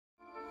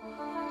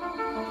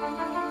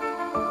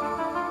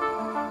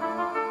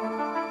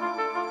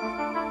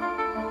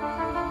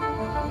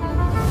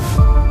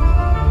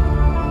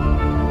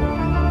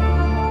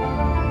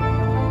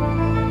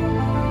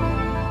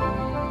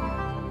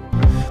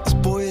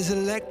is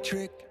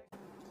electric.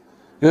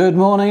 Good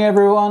morning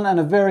everyone, and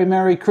a very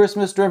Merry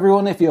Christmas to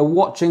everyone if you're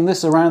watching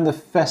this around the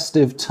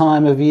festive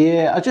time of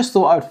year. I just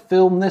thought I'd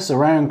film this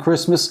around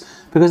Christmas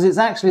because it's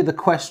actually the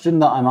question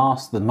that I'm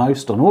asked the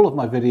most on all of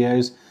my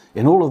videos,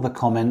 in all of the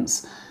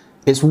comments.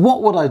 It's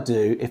what would I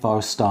do if I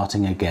was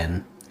starting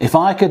again? If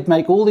I could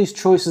make all these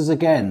choices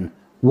again,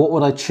 what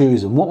would I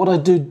choose and what would I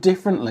do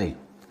differently?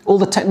 All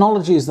the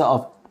technologies that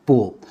I've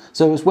bought.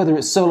 So it's whether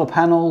it's solar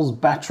panels,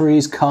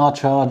 batteries, car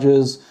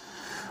chargers,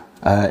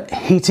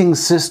 heating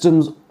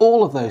systems,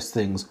 all of those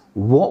things.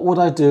 What would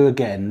I do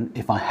again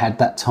if I had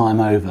that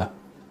time over?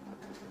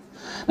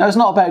 Now, it's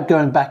not about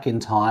going back in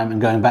time and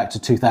going back to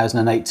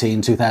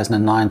 2018,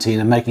 2019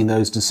 and making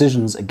those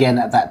decisions again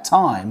at that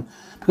time,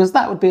 because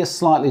that would be a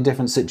slightly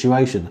different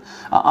situation.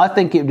 I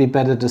think it would be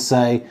better to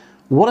say,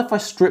 what if I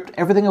stripped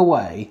everything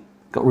away,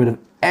 got rid of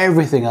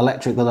everything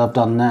electric that I've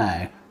done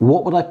now?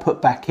 What would I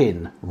put back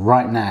in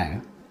right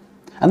now?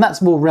 And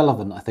that's more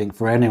relevant, I think,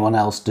 for anyone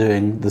else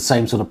doing the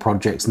same sort of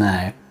projects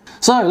now.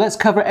 So let's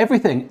cover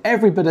everything,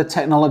 every bit of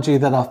technology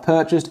that I've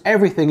purchased,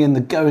 everything in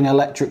the going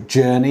electric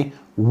journey.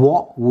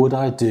 What would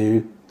I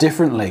do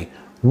differently?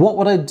 What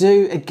would I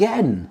do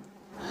again?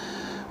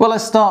 Well,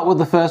 let's start with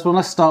the first one.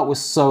 Let's start with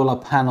solar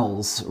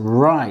panels.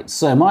 Right,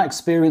 so my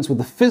experience with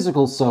the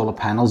physical solar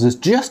panels is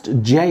just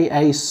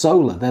JA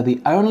Solar. They're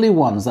the only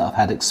ones that I've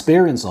had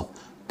experience of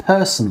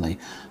personally.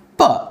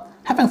 But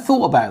having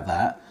thought about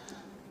that,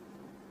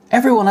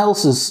 everyone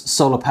else's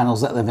solar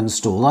panels that they've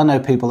installed, I know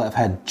people that have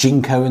had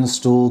Jinko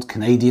installed,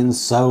 Canadian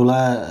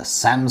Solar,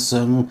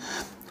 Samsung,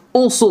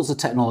 all sorts of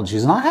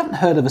technologies, and I haven't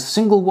heard of a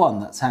single one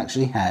that's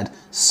actually had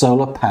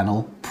solar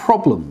panel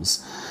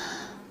problems.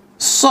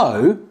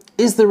 So,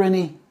 is there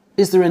any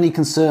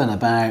concern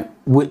about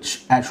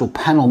which actual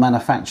panel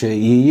manufacturer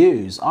you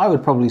use? I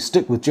would probably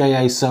stick with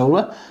JA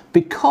Solar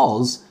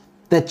because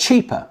they're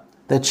cheaper.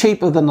 They're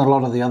cheaper than a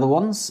lot of the other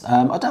ones.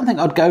 I don't think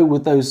I'd go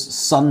with those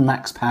Sun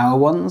Max Power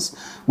ones,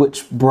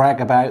 which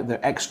brag about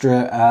their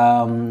extra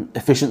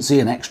efficiency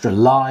and extra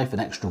life and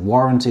extra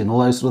warranty and all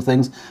those sort of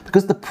things,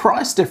 because the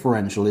price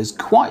differential is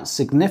quite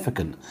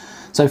significant.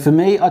 So for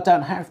me, I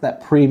don't have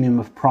that premium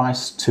of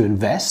price to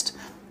invest.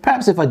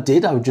 Perhaps if I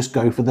did, I would just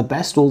go for the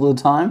best all the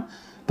time.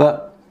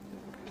 But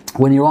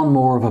when you're on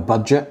more of a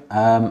budget,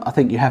 I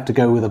think you have to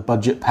go with a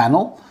budget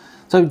panel.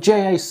 So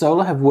JA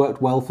Solar have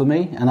worked well for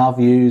me, and I've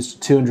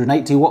used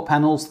 280 watt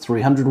panels,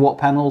 300 watt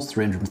panels,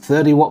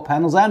 330 watt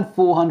panels, and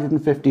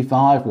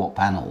 455 watt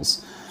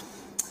panels.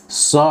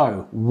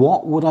 So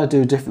what would I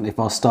do differently if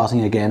I was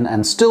starting again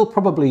and still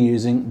probably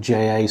using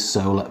JA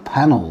Solar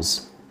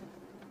panels?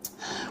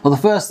 Well, the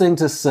first thing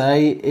to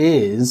say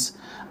is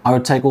I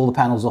would take all the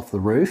panels off the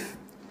roof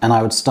and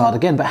I would start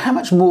again. But how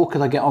much more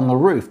could I get on the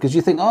roof? Because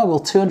you think, oh, well,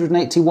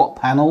 280 watt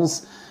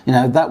panels, you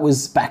know, that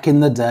was back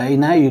in the day.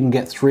 Now you can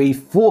get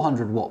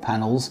 400 watt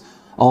panels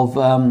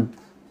of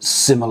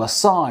similar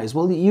size.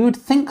 Well, you would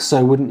think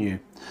so, wouldn't you?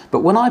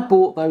 But when I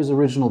bought those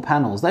original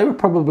panels, they were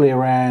probably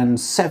around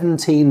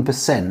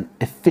 17%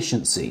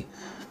 efficiency.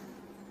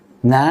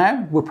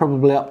 Now we're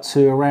probably up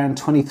to around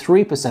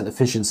 23%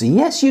 efficiency.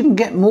 Yes, you can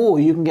get more,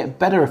 you can get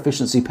better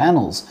efficiency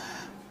panels,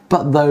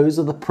 but those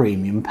are the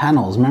premium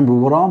panels. Remember,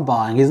 what I'm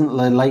buying isn't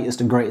the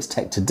latest and greatest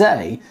tech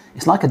today.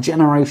 It's like a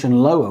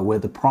generation lower where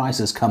the price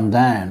has come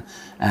down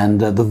and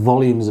the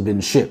volumes have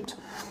been shipped.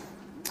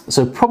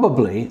 So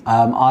probably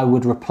I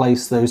would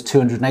replace those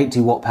 280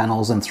 watt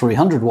panels and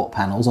 300 watt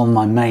panels on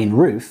my main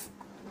roof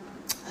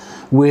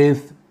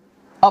with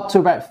up to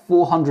about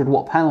 400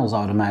 watt panels,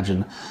 I would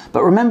imagine.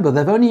 But remember,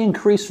 they've only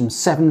increased from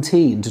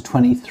 17 to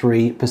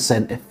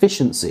 23%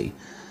 efficiency.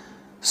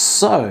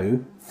 So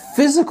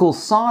physical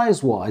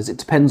size-wise, it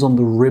depends on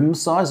the rim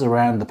size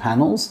around the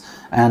panels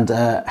and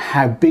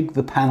how big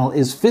the panel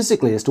is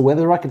physically as to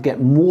whether I could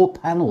get more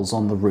panels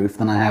on the roof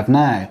than I have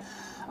now.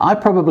 I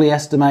probably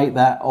estimate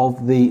that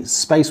of the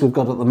space we've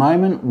got at the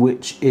moment,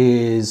 which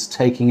is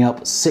taking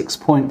up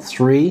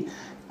 6.3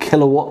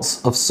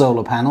 kilowatts of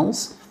solar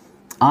panels,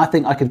 I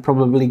think I could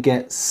probably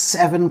get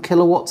 7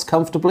 kilowatts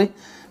comfortably,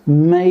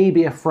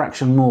 maybe a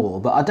fraction more,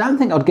 but I don't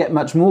think I'd get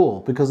much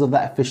more because of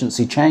that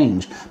efficiency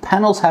change.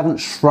 Panels haven't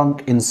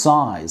shrunk in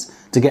size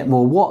to get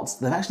more watts,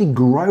 they've actually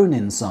grown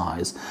in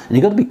size. And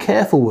you've got to be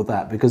careful with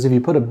that, because if you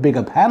put a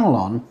bigger panel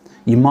on,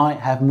 you might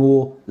have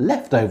more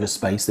leftover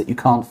space that you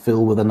can't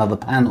fill with another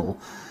panel.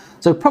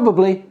 So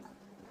probably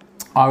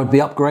I would be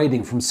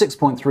upgrading from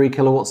 6.3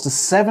 kilowatts to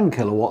 7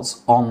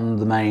 kilowatts on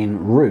the main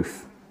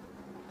roof.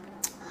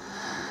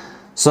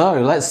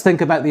 So let's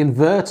think about the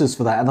inverters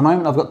for that. At the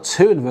moment I've got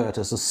two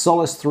inverters, a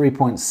Solis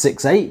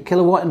 3.68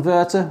 kilowatt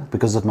inverter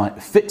because of my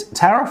FIT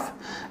tariff,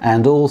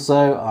 and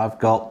also I've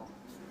got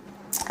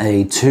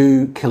a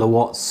 2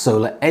 kilowatt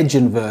solar edge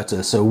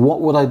inverter. So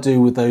what would I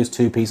do with those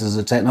two pieces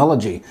of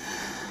technology?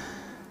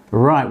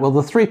 Right, well,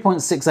 the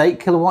 3.68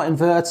 kilowatt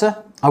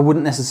inverter I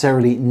wouldn't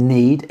necessarily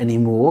need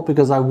anymore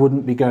because I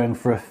wouldn't be going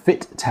for a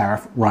FIT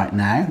tariff right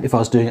now if I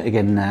was doing it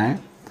again now.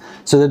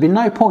 So there'd be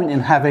no point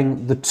in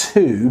having the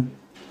two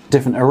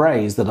different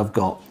arrays that I've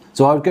got.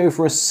 So I would go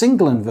for a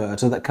single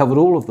inverter that covered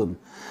all of them.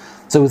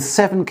 So with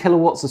 7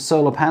 kilowatts of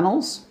solar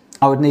panels,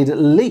 I would need at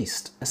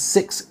least a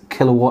 6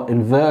 kilowatt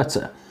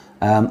inverter.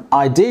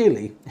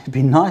 Ideally, it'd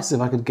be nice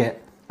if I could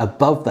get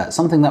above that,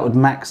 something that would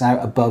max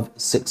out above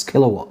 6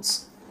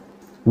 kilowatts.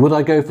 Would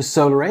I go for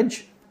Solar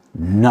Edge?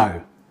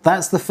 No.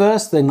 That's the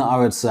first thing that I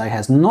would say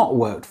has not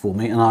worked for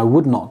me and I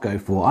would not go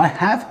for. I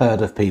have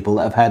heard of people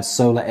that have had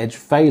Solar Edge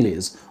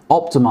failures,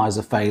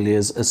 optimizer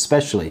failures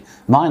especially.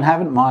 Mine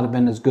haven't, might have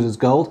been as good as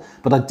gold,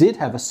 but I did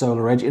have a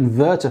Solar Edge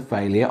inverter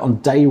failure on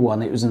day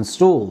one it was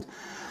installed.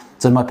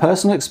 So my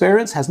personal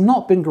experience has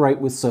not been great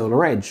with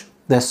Solar Edge.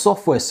 Their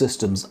software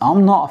systems,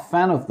 I'm not a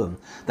fan of them.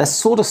 They're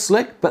sort of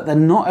slick, but they're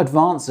not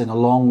advancing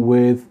along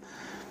with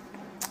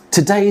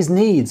today's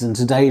needs and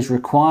today's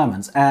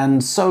requirements,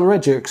 and Solar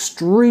Edge are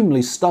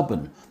extremely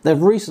stubborn.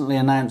 They've recently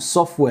announced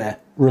software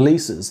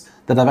releases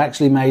that have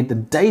actually made the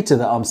data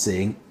that I'm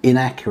seeing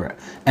inaccurate,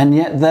 and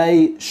yet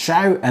they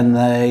shout and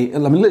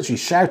literally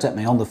shout at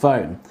me on the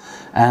phone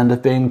and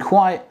have been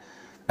quite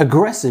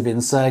aggressive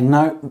in saying,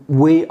 no,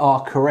 we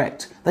are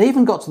correct. They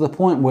even got to the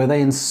point where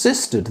they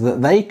insisted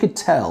that they could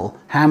tell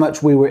how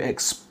much we were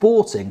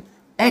exporting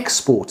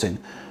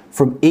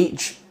from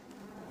each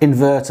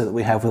inverter that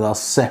we have with our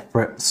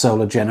separate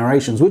solar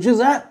generations, which is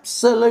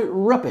absolute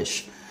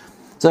rubbish.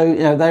 So, you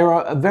know, they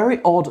are a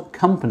very odd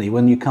company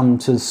when you come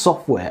to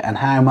software and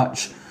how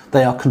much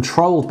they are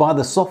controlled by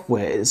the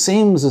software. It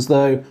seems as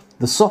though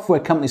the software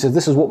company says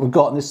this is what we've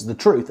got and this is the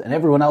truth, and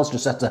everyone else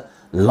just has to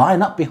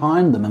line up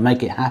behind them and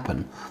make it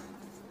happen.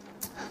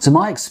 So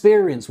my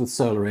experience with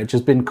Solar Edge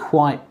has been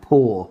quite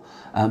poor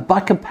by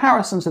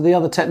comparison to the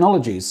other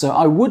technologies. So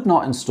I would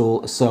not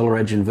install a Solar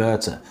Edge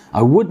inverter.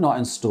 I would not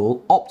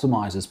install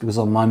optimizers because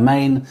on my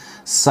main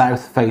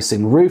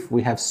south-facing roof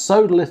we have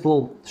so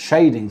little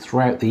shading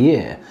throughout the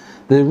year.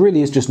 There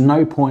really is just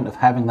no point of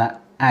having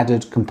that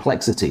added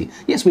complexity.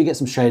 Yes, we get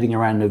some shading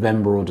around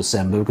November or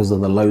December because of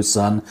the low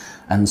sun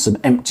and some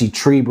empty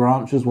tree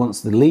branches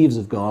once the leaves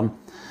have gone,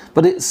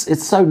 but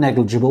it's so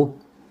negligible.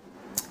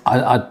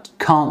 I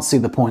can't see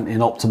the point in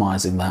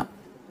optimizing that.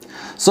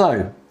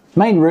 So,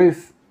 main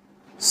roof,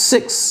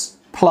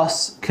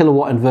 6+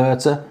 kilowatt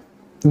inverter.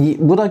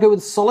 Would I go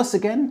with Solis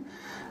again?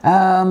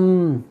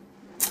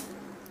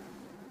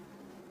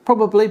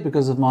 Probably,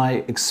 because of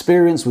my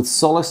experience with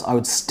Solis, I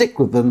would stick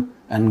with them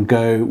and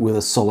go with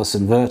a Solis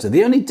inverter.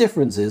 The only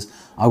difference is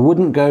I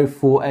wouldn't go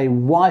for a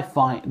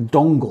Wi-Fi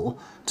dongle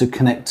to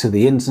connect to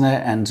the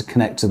internet and to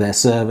connect to their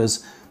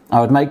servers. I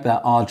would make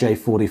that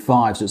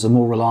RJ45 so it's a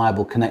more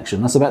reliable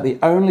connection. That's about the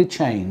only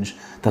change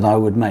that I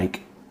would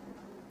make.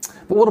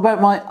 But what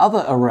about my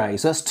other array?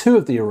 So that's 2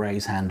 of the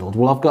arrays handled.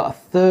 Well, I've got a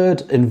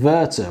third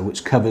inverter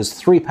which covers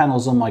 3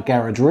 panels on my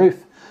garage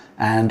roof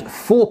and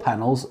 4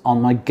 panels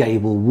on my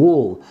gable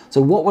wall.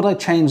 So what would I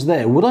change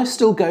there? Would I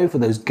still go for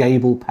those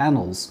gable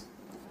panels?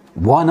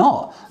 Why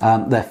not?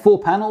 They're 4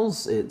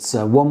 panels. It's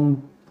 4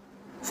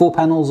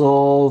 panels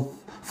of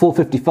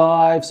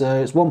 455,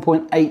 so it's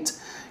 1.8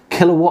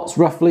 kilowatts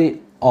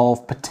roughly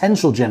of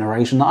potential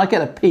generation. I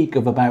get a peak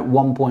of about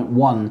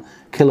 1.1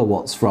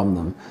 kilowatts from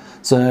them.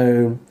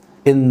 So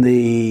in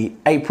the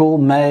April,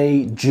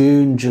 May,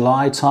 June,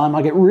 July time,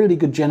 I get really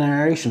good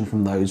generation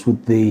from those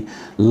with the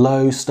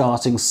low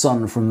starting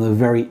sun from the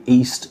very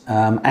east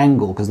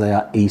angle because they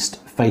are east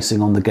facing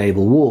on the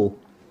gable wall.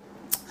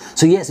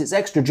 So yes, it's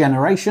extra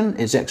generation,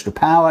 it's extra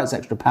power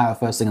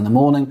first thing in the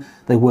morning.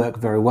 They work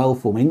very well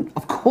for me.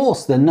 Of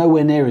course, they're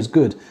nowhere near as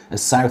good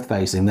as south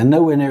facing. They're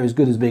nowhere near as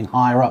good as being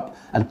higher up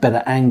at a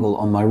better angle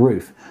on my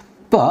roof.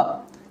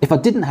 But if I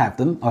didn't have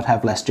them, I'd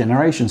have less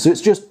generation. So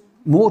it's just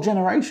more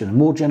generation, and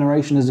more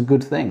generation is a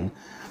good thing.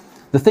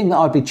 The thing that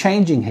I'd be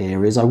changing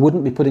here is I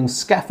wouldn't be putting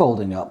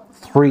scaffolding up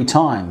 3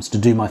 times to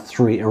do my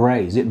 3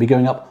 arrays. It'd be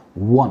going up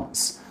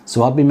once.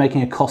 So I'd be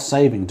making a cost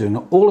saving, doing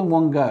it all in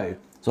one go.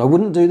 So I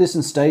wouldn't do this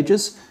in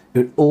stages, it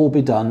would all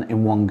be done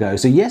in one go.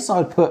 So yes, I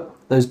would put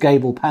those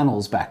gable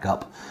panels back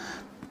up.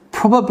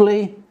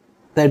 Probably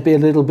they'd be a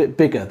little bit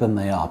bigger than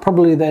they are.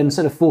 Probably then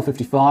instead of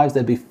 455s,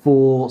 they'd be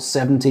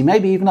 470,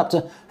 maybe even up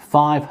to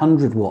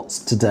 500 watts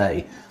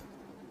today.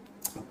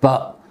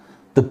 But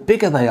the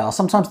bigger they are,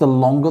 sometimes the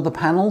longer the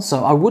panel,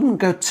 so I wouldn't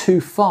go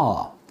too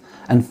far.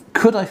 And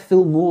could I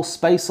fill more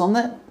space on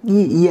it?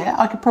 Yeah,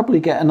 I could probably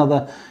get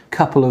another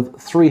couple of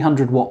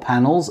 300 watt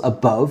panels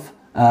above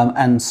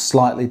and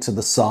slightly to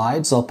the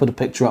sides. I'll put a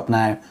picture up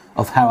now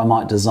of how I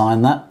might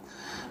design that.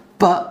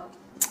 But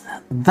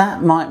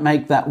that might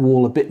make that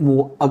wall a bit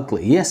more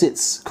ugly. Yes,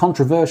 it's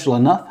controversial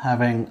enough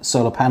having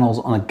solar panels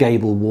on a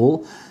gable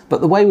wall,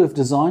 but the way we've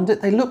designed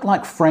it, they look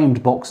like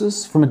framed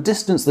boxes. From a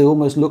distance, they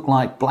almost look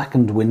like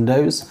blackened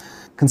windows.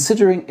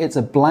 Considering it's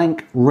a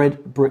blank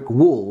red brick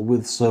wall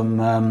with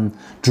some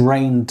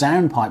drained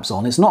downpipes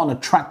on, it's not an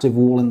attractive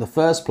wall in the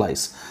first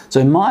place. So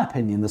in my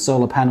opinion, the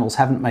solar panels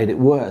haven't made it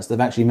worse. They've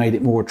actually made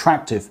it more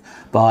attractive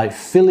by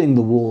filling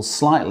the walls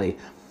slightly.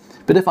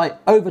 But if I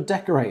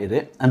over-decorated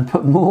it and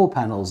put more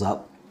panels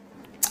up,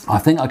 I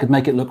think I could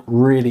make it look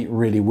really,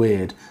 really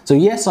weird. So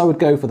yes, I would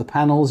go for the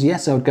panels.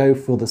 Yes, I would go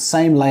for the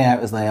same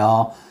layout as they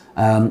are.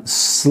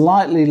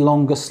 Slightly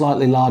longer,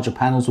 slightly larger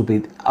panels would be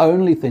the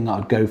only thing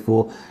I'd go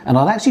for, and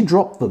I'd actually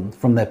drop them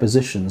from their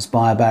positions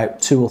by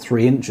about 2 or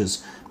 3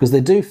 inches because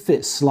they do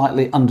fit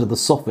slightly under the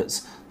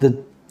soffits.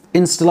 The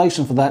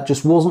installation for that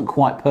just wasn't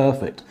quite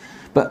perfect,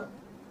 but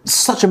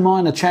such a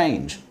minor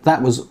change.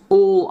 That was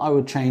all I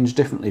would change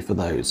differently for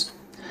those.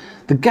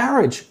 The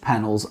garage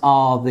panels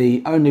are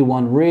the only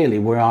one really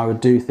where I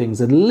would do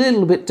things a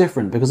little bit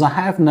different, because I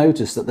have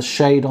noticed that the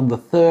shade on the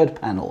third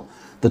panel,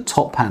 the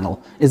top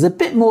panel, is a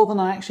bit more than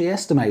I actually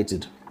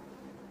estimated.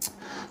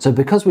 So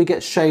because we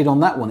get shade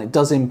on that one, it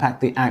does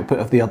impact the output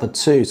of the other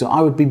two. So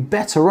I would be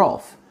better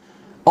off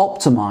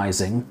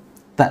optimizing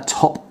that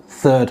top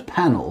third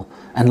panel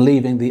and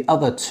leaving the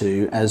other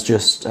two as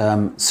just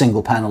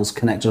single panels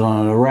connected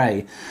on an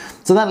array.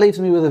 So that leaves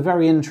me with a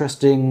very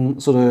interesting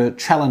sort of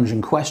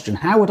challenging question.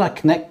 How would I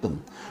connect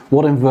them?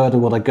 What inverter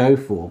would I go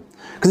for?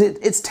 Because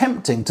it's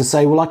tempting to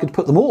say, well, I could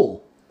put them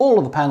all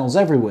of the panels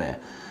everywhere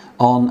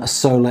on a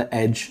Solar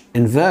Edge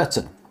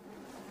inverter.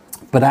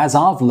 But as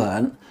I've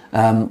learned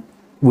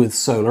with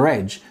Solar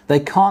Edge, they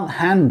can't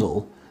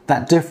handle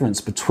that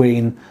difference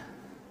between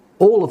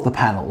all of the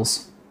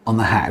panels on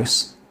the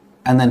house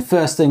and then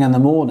first thing in the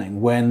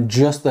morning when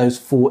just those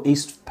 4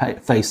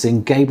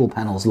 east-facing gable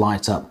panels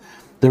light up.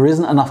 There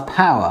isn't enough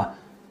power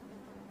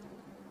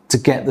to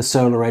get the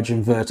Solar Edge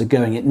inverter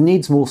going. It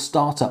needs more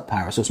startup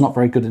power, so it's not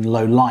very good in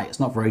low light. It's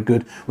not very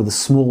good with a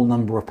small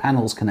number of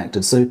panels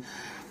connected. So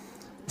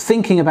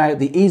thinking about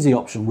the easy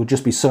option would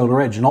just be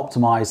Solar Edge and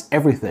optimize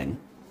everything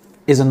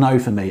is a no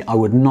for me. I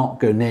would not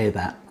go near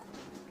that.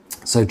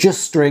 So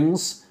just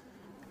strings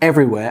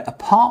everywhere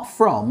apart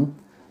from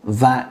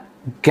that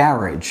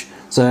garage.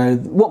 So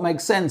what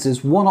makes sense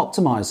is one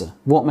optimizer.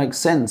 What makes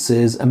sense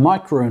is a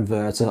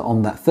microinverter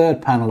on that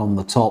third panel on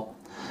the top,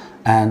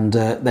 and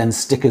then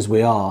stick as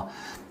we are.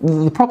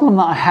 The problem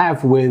that I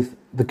have with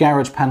the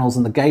garage panels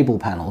and the gable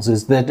panels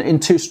is they're in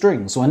 2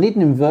 strings. So I need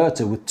an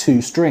inverter with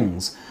 2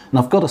 strings. And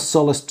I've got a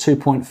Solis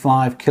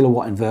 2.5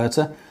 kilowatt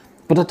inverter,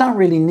 but I don't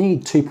really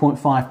need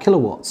 2.5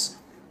 kilowatts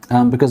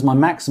because my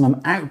maximum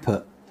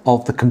output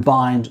of the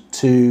combined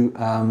 2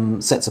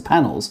 sets of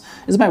panels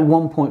is about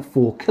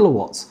 1.4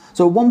 kilowatts.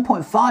 So a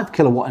 1.5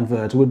 kilowatt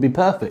inverter would be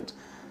perfect.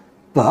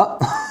 But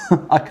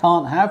I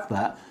can't have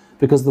that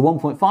because the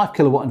 1.5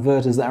 kilowatt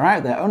inverters that are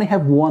out there only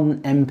have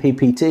 1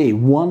 MPPT,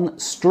 1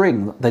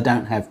 string. They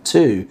don't have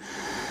 2.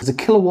 There's a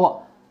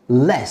kilowatt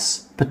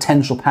less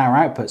potential power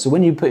output. So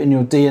when you put in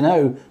your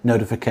DNO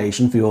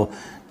notification for your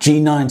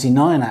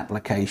G99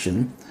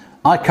 application,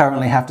 I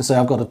currently have to say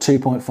I've got a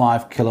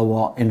 2.5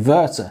 kilowatt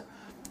inverter,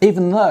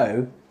 even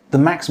though the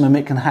maximum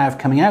it can have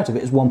coming out of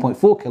it is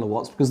 1.4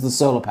 kilowatts because the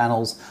solar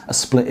panels are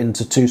split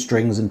into 2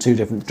 strings in 2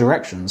 different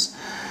directions.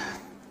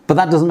 But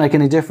that doesn't make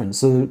any difference.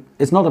 So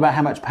it's not about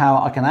how much power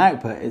I can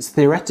output, it's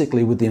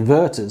theoretically with the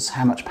inverters,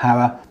 how much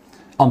power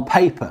on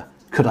paper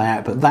could I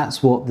output.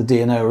 That's what the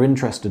DNO are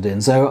interested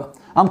in. So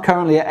I'm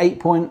currently at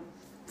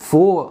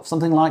 8.4,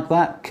 something like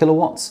that,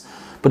 kilowatts.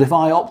 But if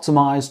I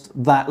optimized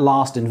that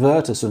last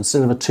inverter, so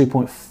instead of a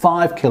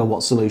 2.5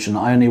 kilowatt solution,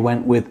 I only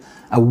went with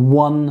a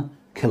 1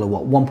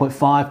 kilowatt,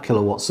 1.5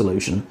 kilowatt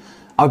solution,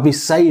 I'd be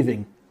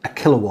saving a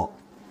kilowatt.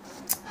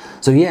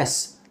 So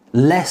yes,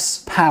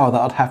 less power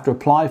that I'd have to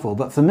apply for,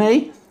 but for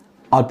me,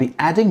 I'd be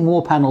adding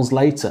more panels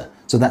later.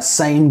 So that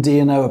same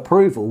DNO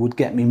approval would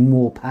get me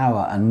more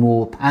power and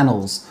more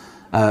panels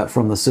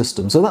from the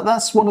system. So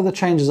that's one of the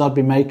changes I'd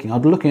be making.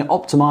 I'd be looking at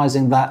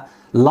optimizing that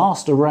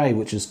last array,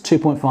 which is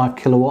 2.5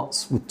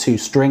 kilowatts with 2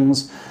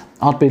 strings.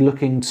 I'd be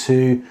looking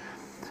to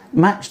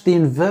match the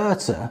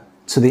inverter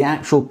to the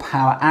actual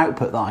power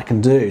output that I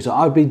can do. So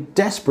I'd be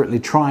desperately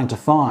trying to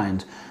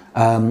find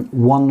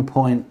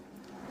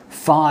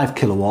 1.5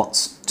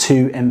 kilowatts,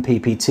 2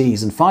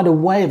 MPPTs, and find a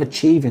way of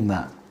achieving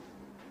that.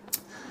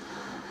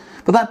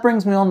 But that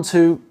brings me on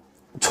to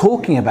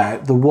talking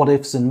about the what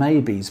ifs and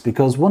maybes,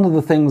 because one of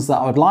the things that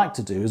I would like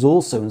to do is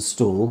also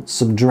install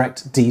some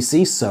direct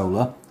DC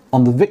solar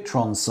on the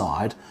Victron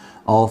side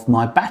of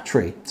my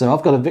battery. So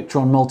I've got a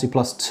Victron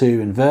Multiplus 2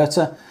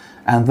 inverter,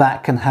 and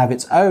that can have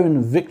its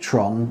own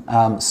Victron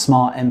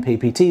smart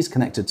MPPTs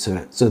connected to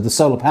it. So the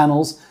solar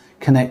panels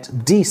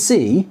connect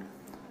DC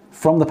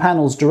from the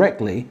panels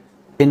directly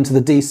into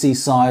the DC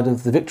side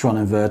of the Victron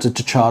inverter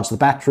to charge the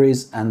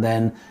batteries, and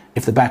then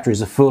if the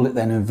batteries are full, it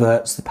then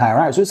inverts the power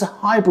out. So it's a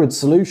hybrid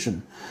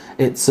solution.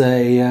 It's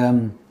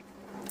a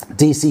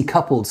DC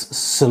coupled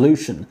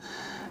solution.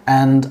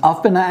 And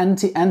I've been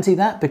anti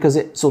that because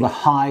it sort of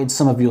hides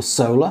some of your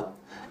solar.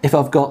 If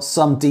I've got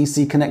some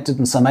DC connected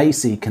and some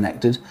AC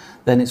connected,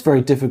 then it's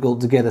very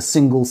difficult to get a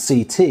single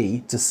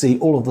CT to see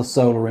all of the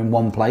solar in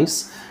one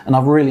place. And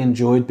I've really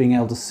enjoyed being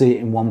able to see it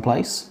in one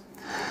place.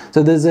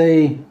 So there's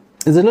a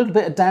little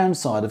bit of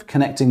downside of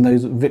connecting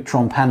those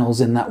Victron panels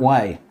in that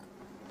way.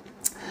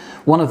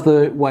 One of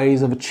the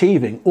ways of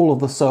achieving all of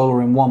the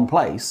solar in one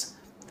place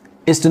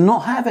is to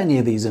not have any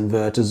of these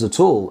inverters at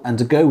all and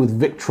to go with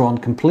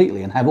Victron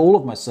completely and have all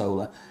of my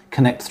solar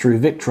connect through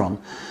Victron.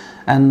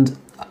 And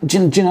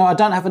do you know, I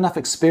don't have enough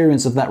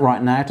experience of that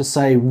right now to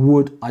say,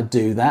 would I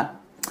do that?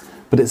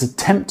 but it's a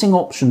tempting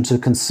option to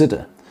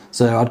consider.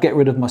 So I'd get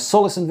rid of my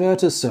Solis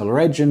inverters, Solar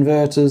Edge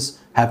inverters,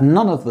 have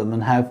none of them,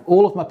 and have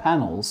all of my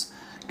panels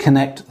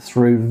connect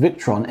through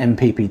Victron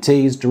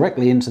MPPTs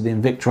directly into the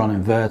Victron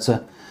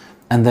inverter,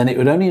 and then it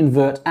would only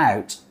invert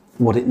out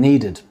what it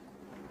needed.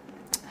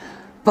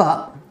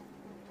 But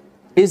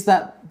is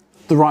that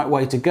the right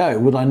way to go?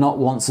 Would I not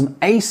want some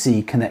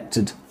AC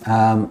connected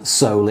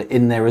solar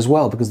in there as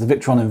well? Because the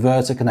Victron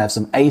inverter can have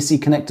some AC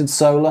connected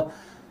solar,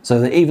 so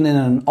that even in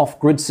an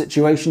off-grid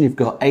situation, you've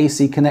got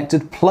AC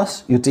connected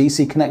plus your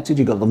DC connected,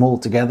 you've got them all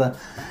together.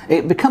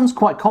 It becomes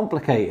quite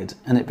complicated,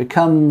 and it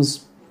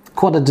becomes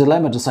quite a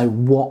dilemma to say,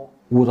 what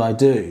would I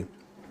do?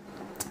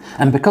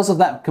 And because of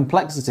that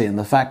complexity and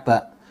the fact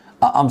that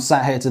I'm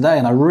sat here today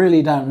and I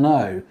really don't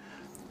know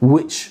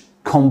which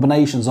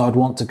combinations I'd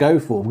want to go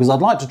for, because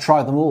I'd like to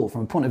try them all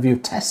from a point of view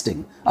of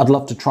testing. I'd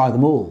love to try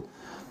them all.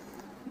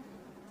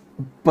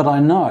 But I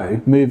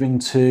know moving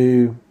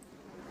to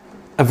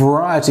a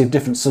variety of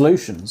different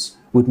solutions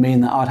would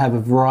mean that I'd have a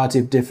variety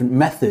of different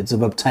methods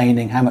of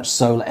obtaining how much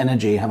solar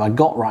energy have I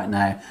got right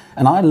now.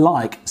 And I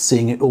like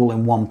seeing it all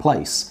in one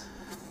place.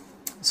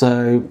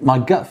 So my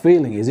gut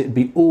feeling is it'd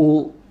be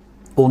all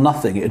or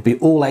nothing. It'd be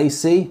all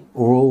AC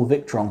or all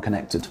Victron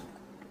connected.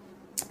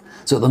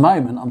 So at the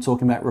moment, I'm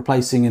talking about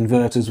replacing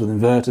inverters with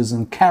inverters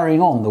and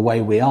carrying on the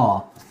way we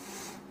are.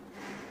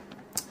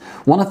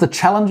 One of the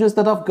challenges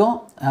that I've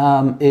got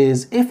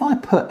is if I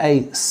put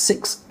a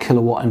 6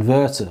 kilowatt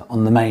inverter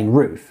on the main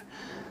roof,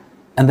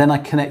 and then I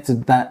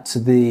connected that to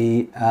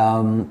the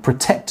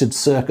protected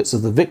circuits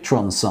of the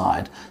Victron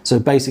side, so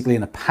basically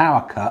in a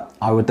power cut,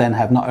 I would then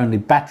have not only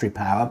battery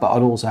power, but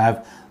I'd also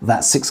have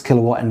that 6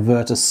 kilowatt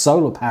inverter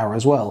solar power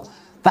as well.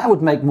 That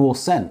would make more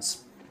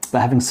sense.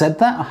 But having said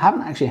that, I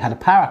haven't actually had a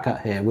power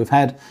cut here. We've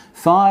had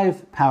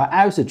 5 power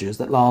outages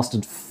that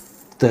lasted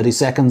 30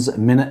 seconds, a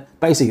minute.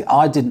 Basically,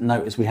 I didn't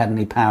notice we had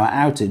any power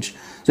outage.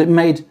 So it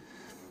made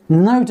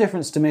no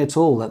difference to me at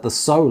all that the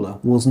solar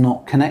was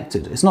not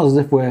connected. It's not as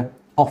if we're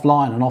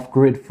offline and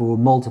off-grid for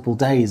multiple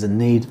days and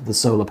need the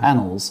solar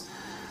panels.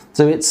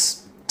 So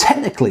it's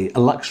technically a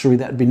luxury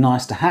that would be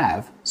nice to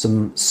have,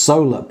 some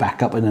solar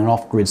backup in an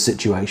off-grid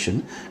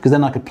situation, because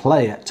then I could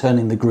play at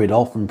turning the grid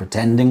off and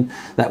pretending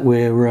that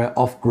we're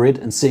off-grid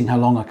and seeing how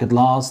long I could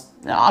last.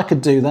 I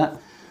could do that.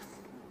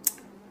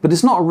 But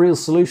it's not a real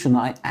solution that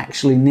I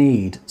actually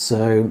need.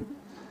 So,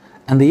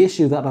 and the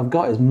issue that I've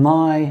got is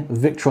my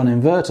Victron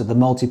inverter, the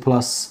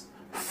MultiPlus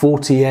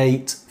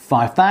 48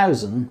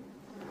 5000,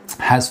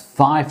 has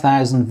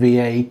 5000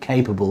 VA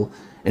capable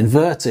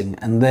inverting,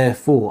 and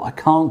therefore I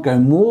can't go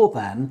more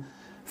than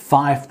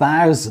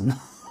 5000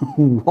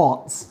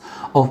 watts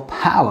of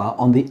power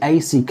on the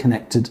AC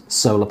connected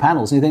solar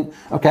panels. And you think,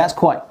 okay, that's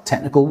quite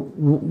technical.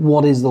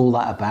 What is all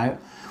that about?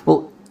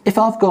 Well, if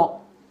I've got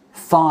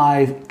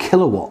 5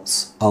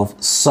 kilowatts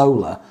of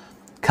solar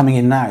coming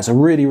in now, it's a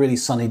really, really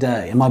sunny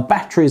day, and my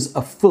batteries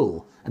are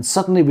full, and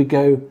suddenly we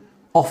go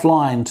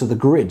offline to the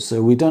grid,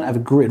 so we don't have a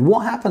grid.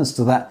 What happens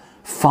to that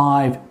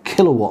 5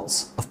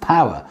 kilowatts of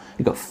power?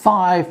 You've got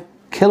 5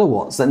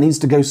 kilowatts that needs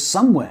to go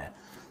somewhere.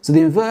 So the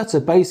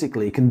inverter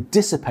basically can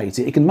dissipate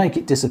it, it can make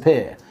it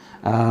disappear.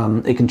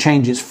 It can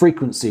change its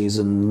frequencies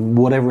and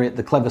whatever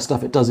the clever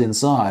stuff it does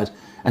inside,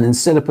 and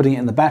instead of putting it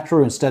in the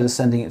battery, instead of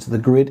sending it to the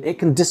grid, it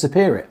can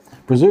disappear it.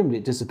 Presumably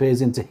it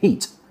disappears into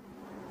heat.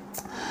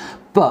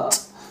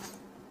 But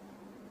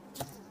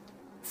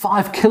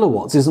 5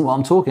 kilowatts isn't what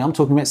I'm talking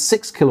about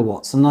 6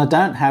 kilowatts, and I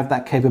don't have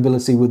that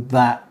capability with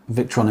that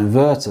Victron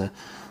inverter.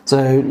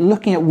 So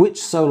looking at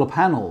which solar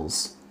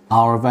panels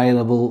are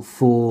available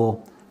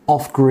for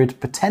off-grid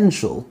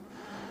potential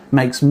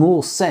makes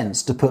more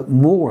sense to put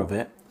more of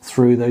it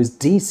through those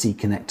DC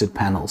connected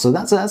panels. So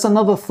that's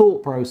another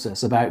thought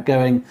process about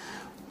going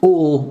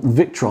all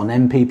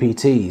Victron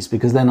MPPTs,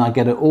 because then I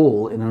get it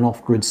all in an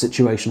off-grid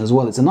situation as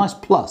well. It's a nice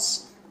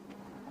plus.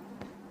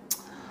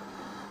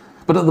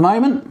 But at the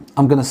moment,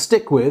 I'm going to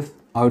stick with,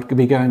 I would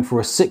be going for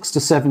a 6 to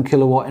 7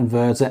 kilowatt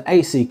inverter,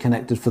 AC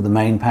connected for the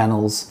main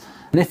panels.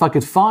 And if I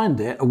could find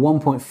it, a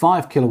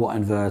 1.5 kilowatt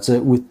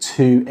inverter with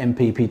 2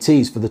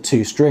 MPPTs for the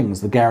 2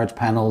 strings, the garage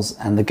panels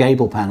and the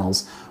gable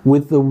panels,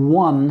 with the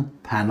one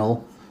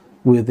panel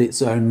with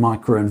its own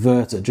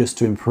microinverter, just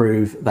to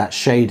improve that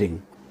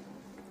shading.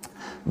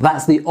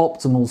 That's the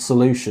optimal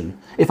solution.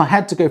 If I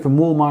had to go for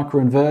more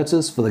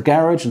microinverters for the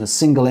garage and a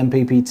single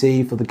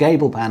MPPT for the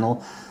gable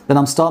panel, then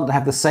I'm starting to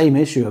have the same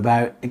issue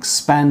about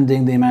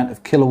expanding the amount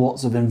of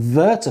kilowatts of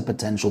inverter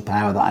potential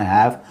power that I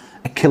have.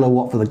 A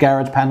kilowatt for the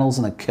garage panels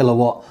and a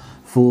kilowatt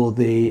for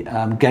the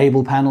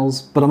gable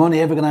panels, but I'm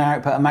only ever going to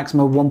output a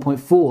maximum of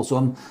 1.4, so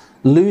I'm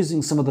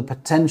losing some of the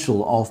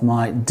potential of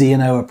my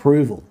DNO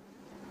approval.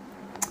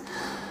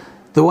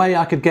 The way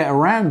I could get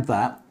around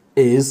that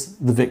is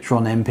the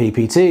Victron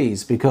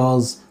MPPTs,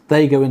 because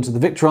they go into the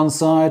Victron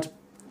side,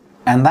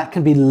 and that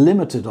can be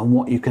limited on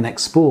what you can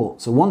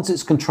export. So once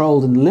it's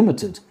controlled and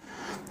limited,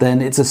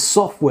 then it's a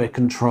software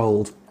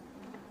controlled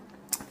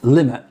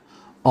limit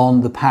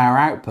on the power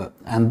output,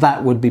 and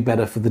that would be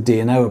better for the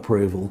DNO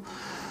approval.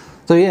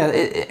 So yeah,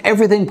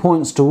 everything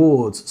points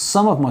towards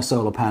some of my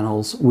solar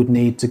panels would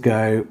need to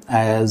go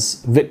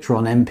as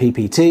Victron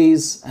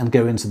MPPTs and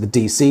go into the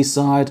DC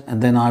side,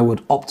 and then I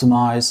would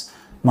optimize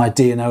my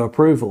D&O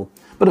approval.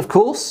 But of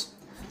course,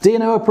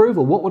 D&O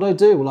approval, what would I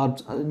do? Well, I'd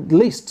at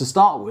least to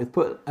start with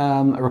put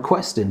a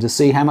request in to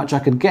see how much I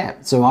could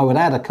get. So I would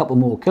add a couple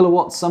more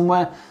kilowatts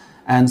somewhere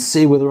and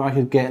see whether I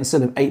could get,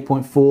 instead of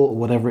 8.4 or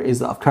whatever it is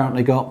that I've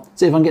currently got,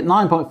 see if I can get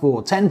 9.4,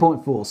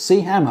 10.4,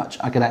 see how much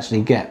I could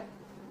actually get.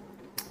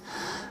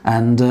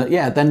 And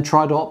yeah, then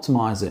try to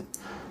optimize it.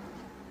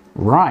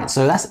 Right,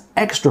 so that's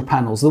extra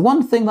panels. The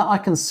one thing that I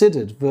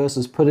considered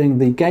versus putting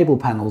the gable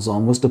panels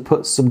on was to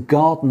put some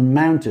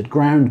garden-mounted,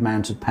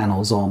 ground-mounted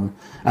panels on.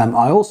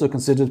 I also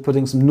considered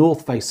putting some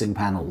north-facing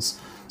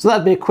panels. So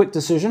that'd be a quick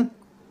decision.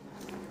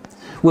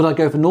 Would I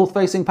go for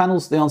north-facing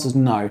panels? The answer is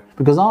no,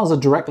 because ours are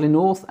directly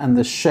north and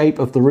the shape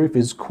of the roof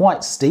is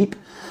quite steep,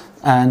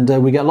 and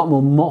we get a lot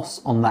more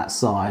moss on that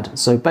side.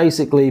 So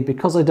basically,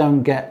 because I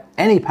don't get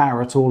any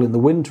power at all in the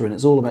winter and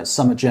it's all about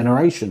summer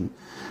generation,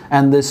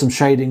 and there's some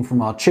shading from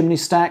our chimney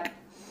stack,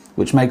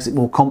 which makes it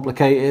more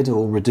complicated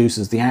or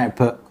reduces the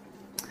output,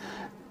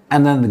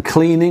 and then the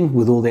cleaning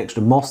with all the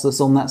extra moss that's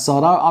on that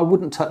side, I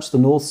wouldn't touch the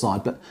north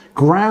side. But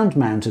ground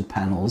mounted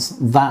panels,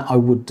 that I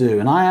would do,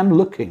 and I am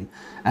looking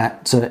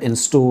at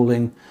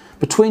installing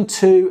between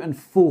 2 and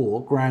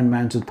 4 ground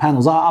mounted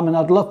panels. I mean,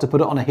 I'd love to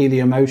put it on a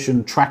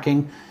heliomotion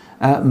tracking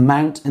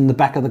mount in the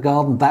back of the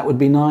garden. That would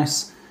be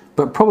nice,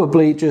 but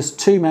probably just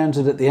 2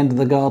 mounted at the end of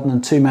the garden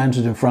and 2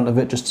 mounted in front of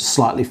it, just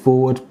slightly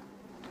forward.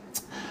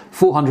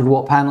 400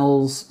 watt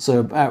panels, so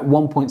about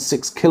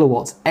 1.6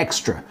 kilowatts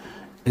extra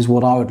is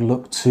what I would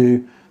look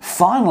to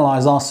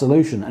finalize our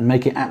solution and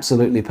make it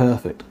absolutely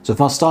perfect. So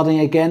if I was starting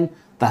again,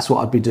 that's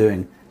what I'd be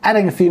doing.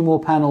 Adding a few more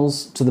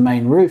panels to the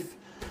main roof,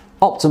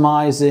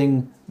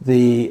 optimizing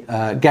the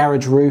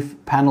garage roof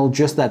panel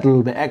just that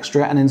little bit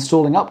extra, and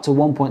installing up to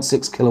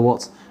 1.6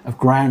 kilowatts of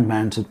ground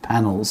mounted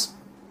panels.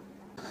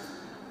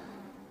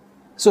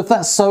 So if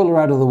that's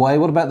solar out of the way,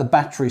 what about the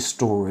battery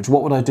storage?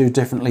 What would I do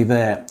differently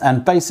there?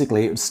 And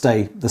basically it would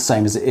stay the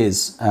same as it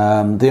is.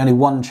 The only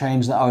one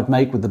change that I would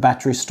make with the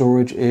battery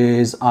storage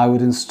is I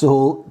would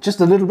install just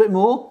a little bit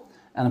more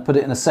and I put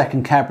it in a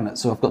second cabinet.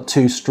 So I've got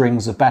 2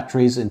 strings of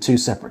batteries in 2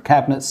 separate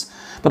cabinets.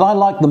 But I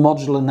like the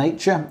modular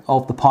nature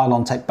of the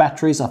Pylon Tech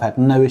batteries. I've had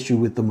no issue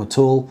with them at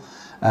all.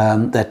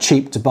 They're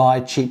cheap to buy,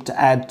 cheap to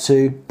add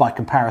to by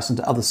comparison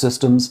to other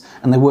systems,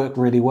 and they work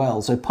really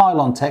well. So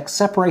Pylon Tech,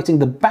 separating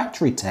the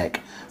battery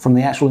tech from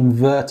the actual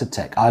inverter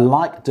tech. I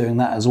like doing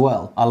that as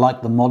well. I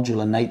like the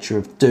modular nature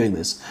of doing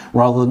this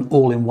rather than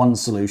all-in-one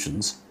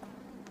solutions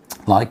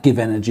like Give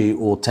Energy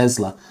or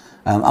Tesla.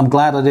 I'm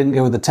glad I didn't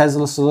go with the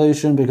Tesla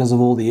solution because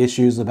of all the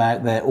issues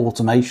about their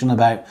automation,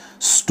 about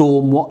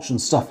storm watch and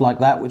stuff like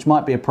that, which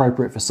might be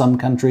appropriate for some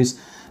countries.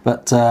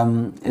 But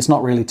it's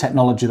not really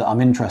technology that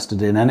I'm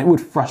interested in, and it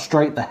would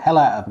frustrate the hell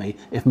out of me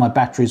if my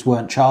batteries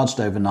weren't charged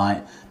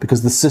overnight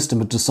because the system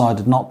had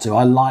decided not to.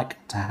 I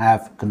like to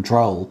have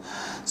control.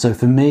 So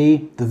for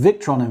me, the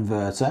Victron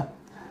inverter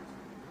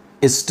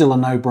is still a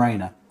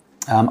no-brainer.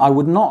 I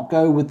would not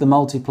go with the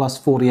MultiPlus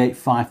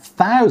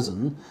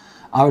 485000.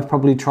 I would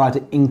probably try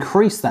to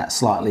increase that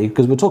slightly,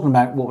 because we're talking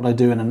about what would I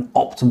do in an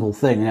optimal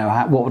thing. You know,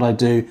 what would I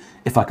do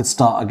if I could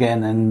start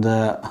again and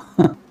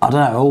I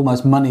don't know,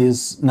 almost money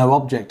is no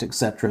object,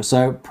 etc.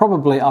 So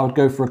probably I would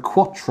go for a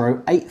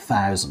Quattro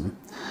 8000.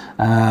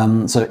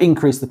 So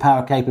increase the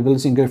power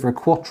capability and go for a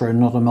Quattro,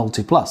 not a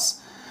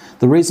MultiPlus.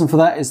 The reason for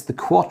that is the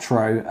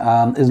Quattro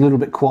is a little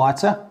bit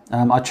quieter.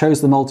 I chose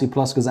the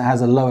MultiPlus because it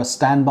has a lower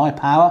standby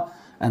power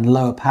and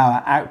lower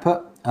power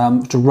output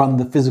to run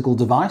the physical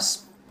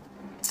device.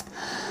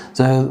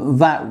 So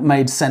that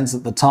made sense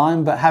at the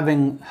time, but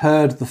having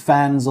heard the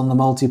fans on the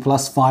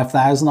MultiPlus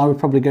 5000, I would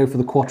probably go for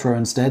the Quattro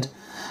instead,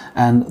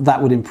 and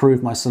that would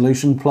improve my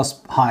solution,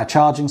 plus higher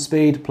charging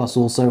speed, plus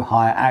also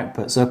higher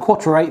output. So a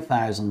Quattro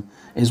 8000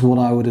 is what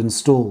I would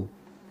install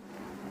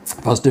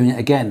if I was doing it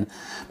again.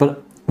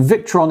 But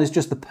Victron is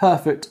just the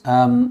perfect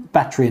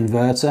battery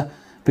inverter.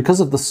 Because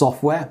of the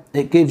software,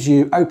 it gives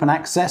you open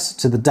access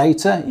to the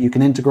data. You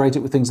can integrate it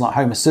with things like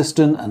Home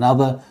Assistant and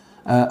other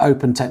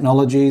open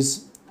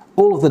technologies.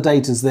 All of the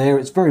data's there,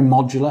 it's very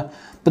modular,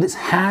 but it's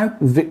how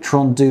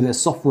Victron do their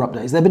software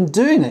updates. They've been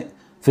doing it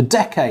for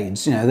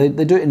decades. You know,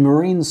 they do it in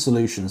marine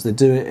solutions, they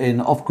do it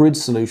in off-grid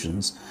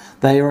solutions.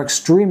 They are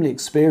extremely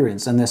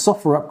experienced and their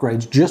software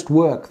upgrades just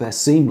work, they're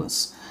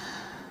seamless.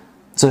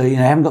 So, you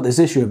know, I haven't got this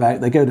issue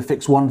about they go to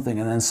fix one thing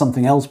and then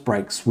something else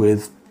breaks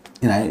with,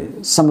 you know,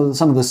 some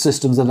of the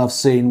systems that I've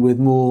seen with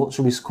more,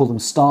 should we call them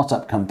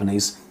startup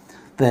companies,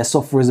 their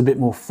software is a bit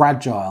more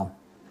fragile.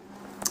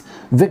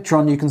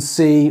 Victron, you can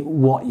see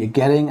what you're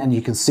getting and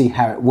you can see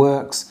how it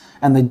works,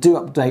 and they do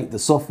update the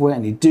software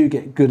and you do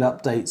get good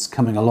updates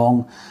coming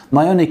along.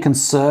 My only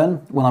concern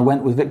when I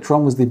went with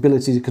Victron was the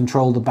ability to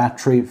control the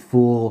battery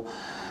for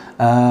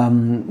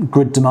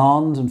grid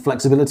demand and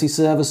flexibility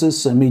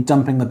services, so me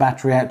dumping the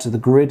battery out to the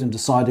grid and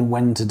deciding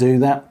when to do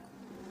that.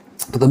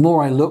 But the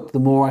more I looked, the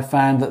more I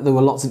found that there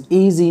were lots of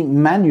easy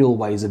manual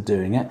ways of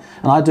doing it.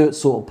 And I do it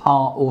sort of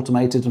part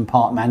automated and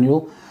part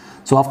manual.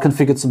 So I've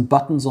configured some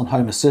buttons on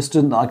Home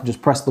Assistant that I can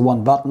just press the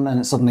one button and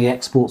it suddenly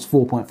exports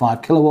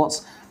 4.5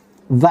 kilowatts.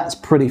 That's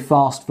pretty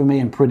fast for me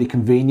and pretty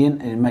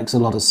convenient. It makes a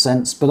lot of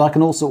sense, but I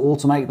can also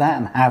automate that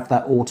and have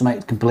that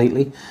automated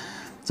completely.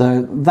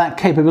 So that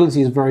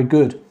capability is very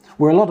good.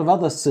 Where a lot of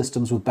other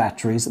systems with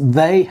batteries,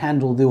 they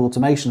handle the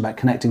automation about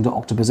connecting to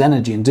Octopus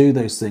Energy and do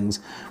those things,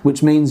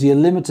 which means you're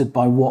limited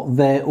by what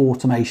their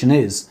automation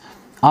is.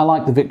 I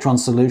like the Victron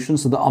solution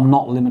so that I'm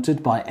not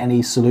limited by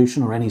any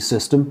solution or any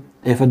system.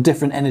 If a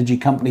different energy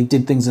company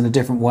did things in a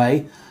different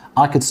way,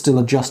 I could still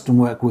adjust and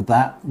work with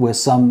that, where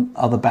some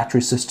other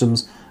battery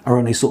systems are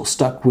only sort of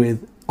stuck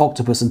with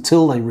Octopus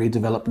until they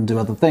redevelop and do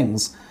other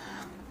things.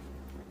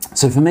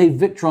 So for me,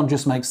 Victron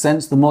just makes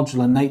sense. The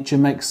modular nature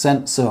makes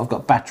sense. So I've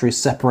got batteries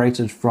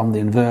separated from the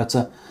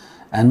inverter,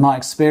 and my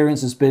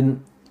experience has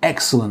been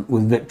excellent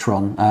with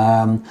Victron.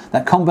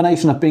 That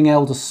combination of being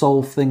able to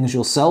solve things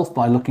yourself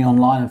by looking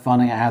online and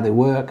finding out how they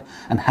work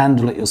and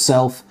handle it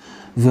yourself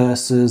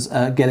versus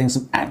getting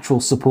some actual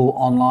support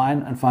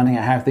online and finding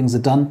out how things are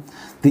done.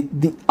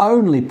 The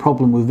only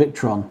problem with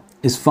Victron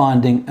is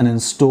finding an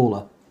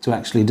installer to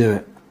actually do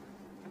it.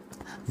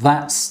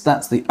 That's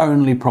the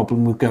only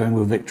problem with going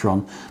with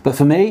Victron. But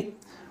for me,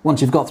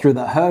 once you've got through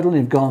that hurdle and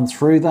you've gone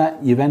through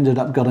that, you've ended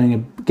up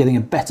getting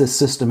a better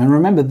system. And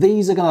remember,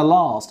 these are going to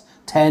last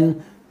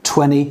 10,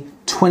 20,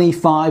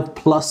 25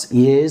 plus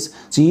years.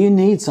 So you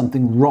need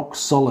something rock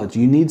solid.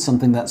 You need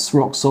something that's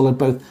rock solid,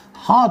 both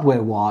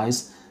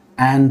hardware-wise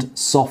and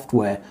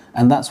software.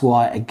 And that's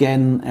why,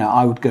 again,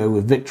 I would go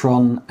with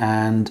Victron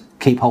and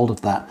keep hold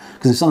of that.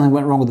 Because if something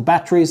went wrong with the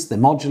batteries, they're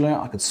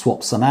modular, I could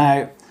swap some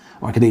out,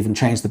 or I could even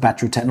change the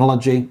battery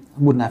technology. I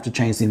wouldn't have to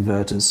change the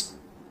inverters.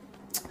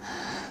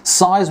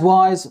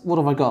 Size-wise, what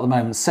have I got at the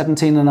moment?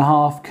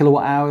 17.5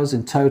 kilowatt hours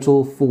in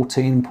total,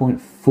 14.4,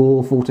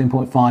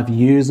 14.5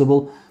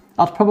 usable.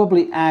 I'd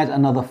probably add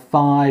another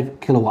 5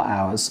 kilowatt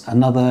hours,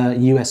 another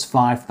US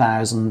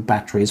 5000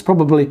 batteries,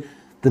 probably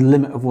the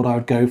limit of what I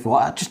would go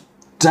for. I just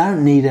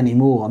don't need any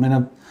more. I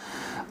mean,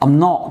 I'm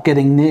not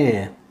getting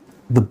near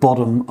the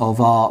bottom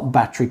of our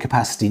battery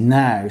capacity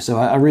now, so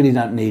I really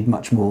don't need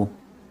much more.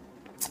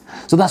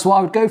 So that's what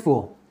I would go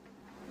for.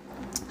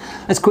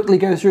 Let's quickly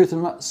go through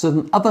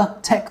some other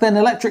tech then.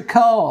 Electric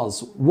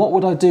cars. What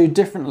would I do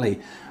differently?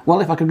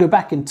 Well, if I could go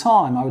back in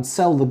time, I would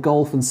sell the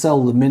Golf and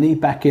sell the Mini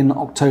back in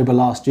October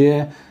last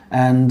year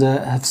and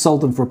have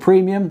sold them for a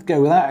premium,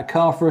 go without a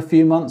car for a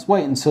few months,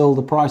 wait until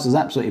the prices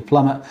absolutely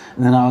plummet,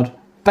 and then I would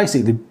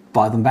basically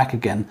buy them back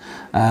again.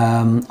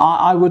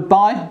 I would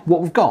buy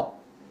what we've got.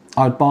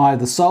 I would buy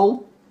the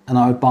Soul and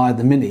I would buy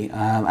the Mini.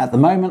 At the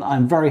moment,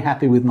 I'm very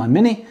happy with my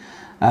Mini.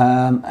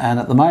 And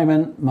at the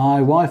moment, my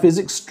wife is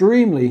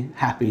extremely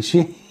happy.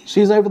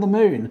 She's over the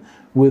moon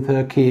with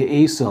her Kia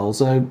e-Soul.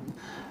 So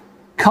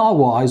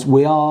car-wise,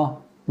 we are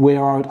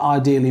where I would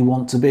ideally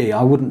want to be.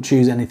 I wouldn't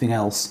choose anything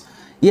else.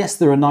 Yes,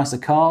 there are nicer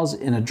cars.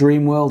 In a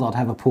dream world, I'd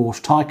have a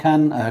Porsche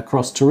Taycan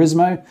Cross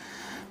Turismo.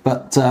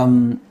 But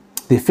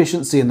the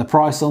efficiency and the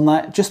price on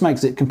that just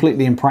makes it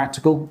completely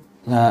impractical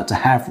to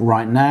have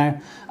right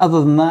now. Other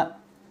than that,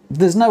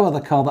 there's no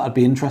other car that I'd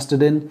be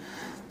interested in.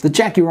 The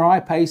Jaguar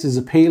I-Pace is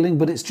appealing,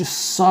 but it's just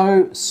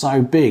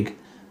so big.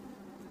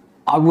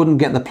 I wouldn't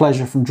get the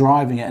pleasure from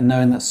driving it and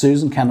knowing that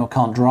Susan can or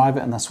can't drive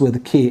it, and that's where the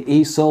Kia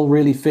e-Soul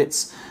really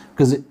fits,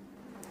 because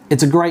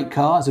it's a great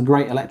car, it's a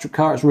great electric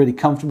car, it's really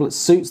comfortable, it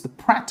suits the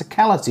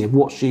practicality of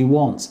what she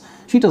wants.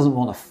 She doesn't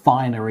want a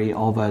finery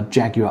of a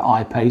Jaguar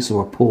I-Pace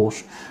or a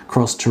Porsche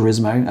Cross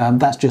Turismo.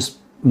 That's just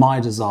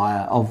my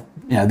desire of,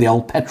 the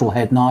old petrol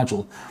head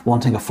Nigel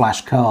wanting a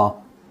flash car.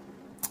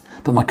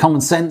 But my common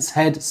sense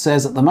head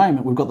says at the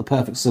moment we've got the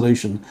perfect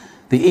solution.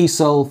 The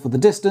e-Soul for the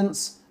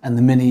distance and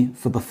the Mini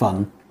for the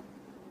fun.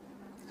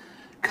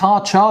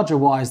 Car charger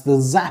wise,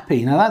 the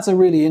Zappi. Now that's a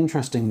really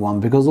interesting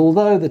one, because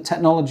although the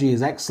technology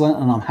is excellent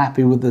and I'm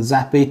happy with the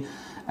Zappi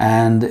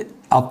and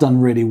I've done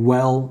really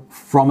well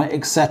from it,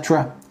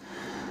 etc.,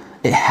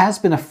 it has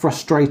been a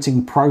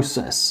frustrating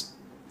process.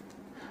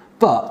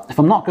 But if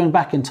I'm not going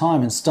back in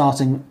time and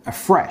starting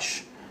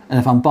afresh, and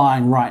if I'm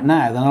buying right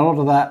now, then a lot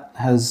of that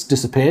has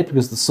disappeared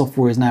because the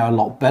software is now a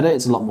lot better,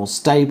 it's a lot more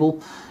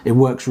stable, it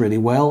works really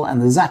well,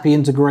 and the Zappi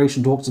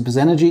integration to Octopus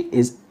Energy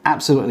is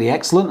absolutely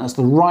excellent. That's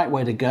the right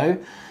way to go.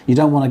 You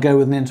don't want to go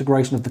with an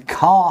integration of the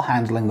car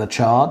handling the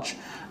charge.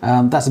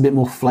 That's a bit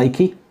more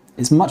flaky.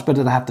 It's much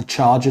better to have the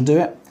charger do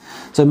it.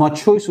 So my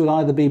choice would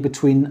either be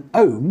between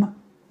Ohm,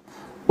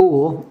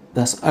 or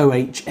that's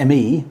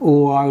OHME,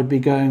 or I would be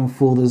going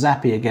for the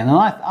Zappi again. And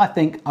I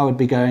think I would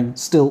be going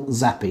still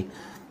Zappi.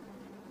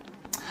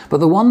 But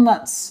the one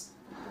that's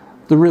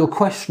the real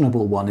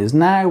questionable one is,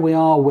 now we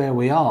are where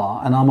we are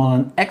and I'm on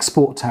an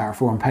export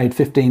tariff, or I'm paid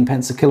 15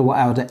 pence a kilowatt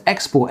hour to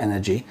export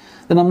energy,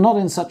 then I'm not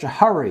in such a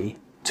hurry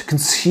to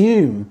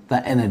consume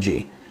that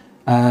energy.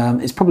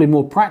 It's probably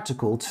more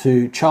practical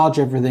to charge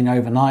everything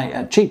overnight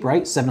at cheap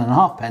rates,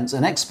 7.5 pence,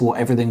 and export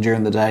everything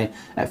during the day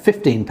at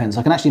 15 pence.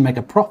 I can actually make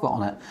a profit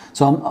on it.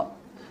 So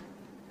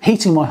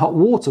Heating my hot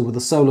water with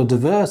a solar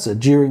diverter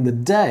during the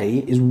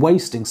day is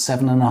wasting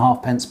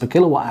 7.5 pence per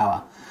kilowatt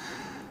hour.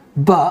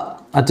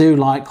 But I do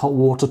like hot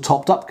water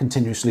topped up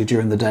continuously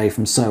during the day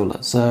from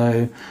solar.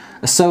 So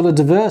a solar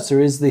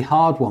diverter is the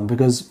hard one,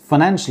 because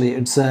financially it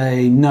would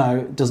say, no,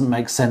 it doesn't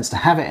make sense to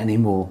have it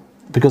anymore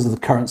because of the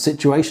current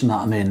situation that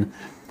I'm in.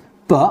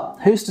 But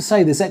who's to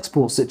say this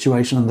export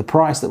situation and the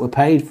price that we're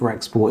paid for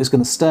export is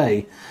going to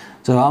stay?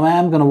 So I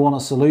am going to want a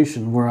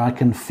solution where I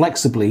can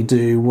flexibly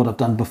do what I've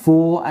done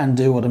before and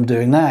do what I'm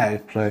doing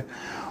now. So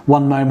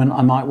one moment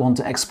I might want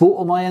to export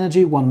all my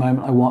energy, one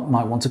moment I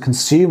might want to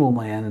consume all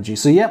my energy.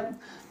 So yep,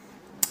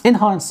 in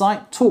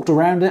hindsight, talked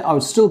around it, I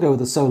would still go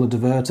with a solar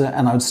diverter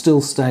and I would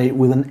still stay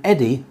with an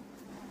Eddi,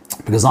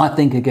 because I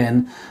think,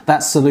 again, that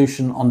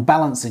solution on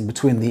balancing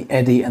between the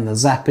Eddi and the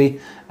Zappi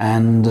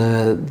and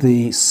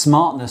the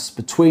smartness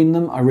between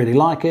them, I really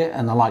like it,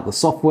 and I like the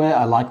software.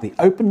 I like the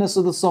openness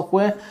of the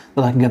software,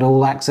 that I can get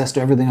all access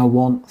to everything I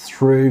want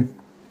through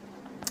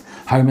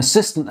Home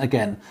Assistant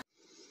again.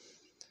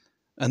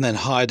 And then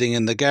hiding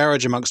in the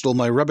garage amongst all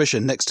my rubbish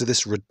and next to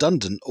this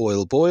redundant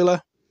oil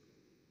boiler,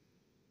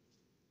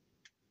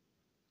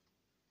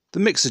 the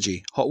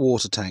Mixergy hot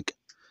water tank.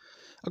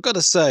 I've got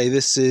to say,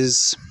 this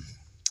is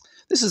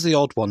the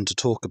odd one to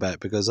talk about,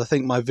 because I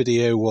think my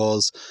video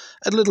was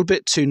a little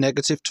bit too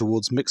negative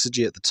towards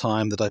Mixergy at the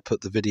time that I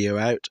put the video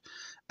out,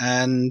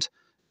 and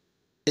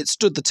it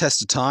stood the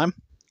test of time.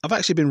 I've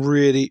actually been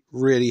really,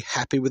 really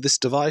happy with this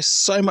device,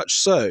 so much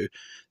so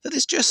that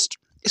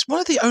it's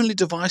one of the only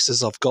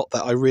devices I've got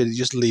that I really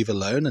just leave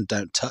alone and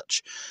don't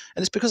touch,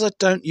 and it's because I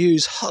don't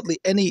use hardly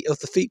any of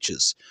the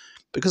features,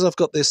 because I've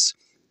got this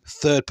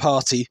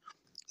third-party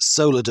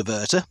solar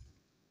diverter,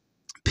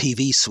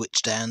 PV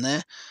switch down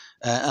there,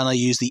 and I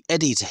use the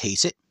Eddi to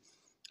heat it.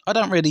 I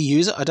don't really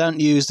use it. I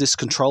don't use this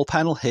control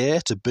panel here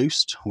to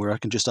boost, where I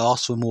can just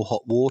ask for more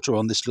hot water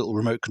on this little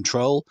remote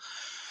control.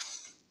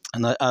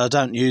 And I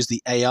don't use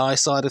the AI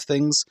side of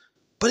things,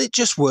 but it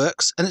just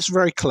works, and it's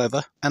very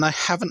clever, and I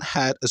haven't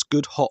had as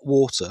good hot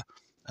water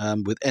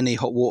with any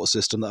hot water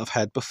system that I've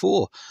had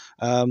before.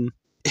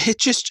 It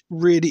just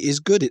really is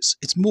good.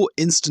 It's more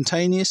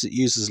instantaneous. It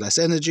uses less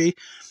energy.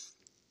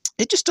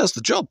 It just does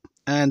the job.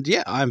 And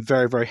yeah, I'm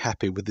very, very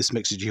happy with this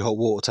Mixergy hot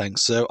water tank.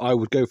 So I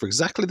would go for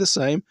exactly the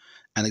same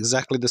and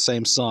exactly the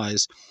same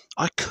size.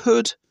 I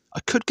could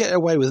get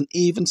away with an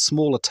even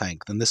smaller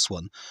tank than this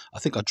one. I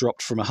think I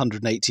dropped from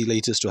 180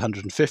 litres to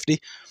 150.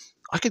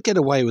 I could get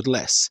away with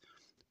less.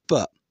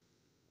 But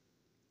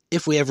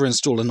if we ever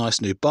install a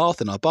nice new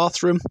bath in our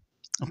bathroom,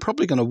 I'm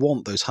probably going to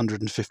want those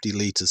 150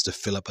 litres to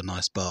fill up a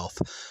nice bath.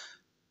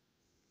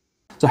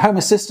 So Home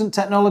Assistant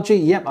technology,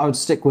 yep, I would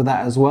stick with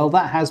that as well.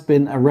 That has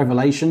been a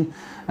revelation,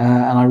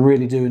 and I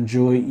really do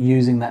enjoy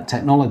using that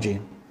technology.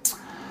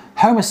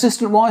 Home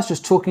Assistant wise,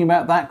 just talking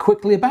about that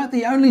quickly, about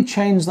the only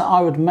change that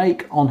I would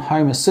make on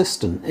Home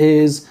Assistant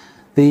is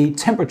the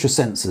temperature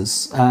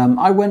sensors.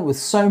 I went with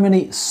so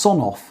many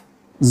Sonos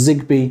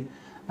Zigbee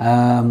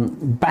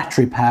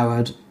battery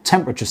powered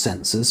temperature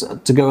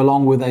sensors to go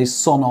along with a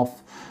Sonos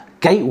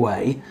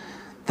gateway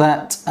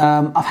that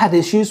I've had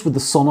issues with the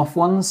Sonos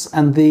ones,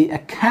 and the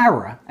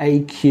Aqara,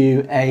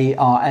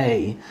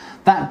 A-Q-A-R-A,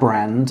 that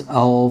brand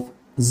of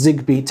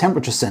Zigbee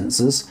temperature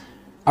sensors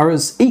are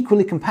as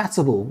equally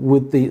compatible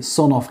with the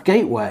Sonos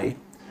gateway,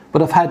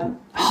 but I've had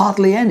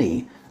hardly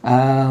any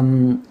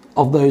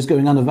of those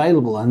going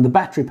unavailable, and the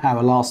battery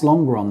power lasts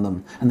longer on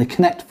them and they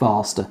connect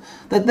faster.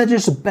 They're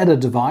just a better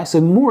device,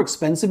 and more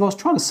expensive. I was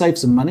trying to save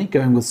some money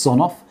going with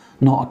Sonos,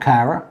 not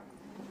Aqara.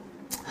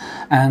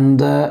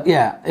 And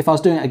yeah, if I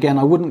was doing it again,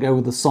 I wouldn't go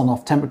with the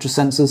Sonos temperature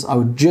sensors, I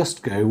would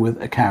just go with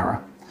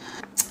Aqara.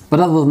 But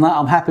other than that,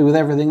 I'm happy with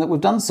everything that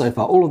we've done so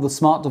far. All of the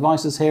smart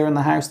devices here in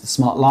the house, the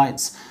smart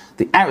lights,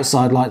 the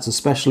outside lights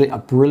especially, are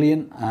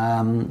brilliant.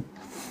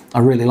 I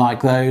really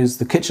like those.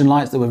 The kitchen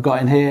lights that we've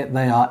got in here,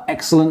 they are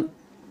excellent.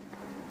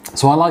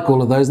 So I like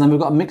all of those. And then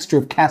we've got a mixture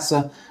of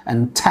Casa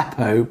and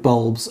Tapo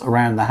bulbs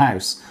around the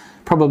house.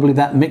 Probably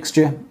that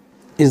mixture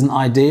isn't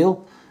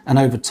ideal. And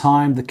over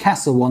time, the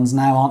Casa ones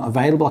now aren't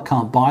available. I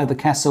can't buy the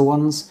Casa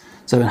ones.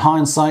 So in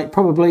hindsight,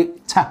 probably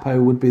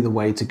Tapo would be the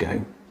way to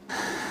go.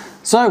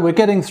 So we're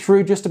getting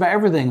through just about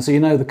everything. So you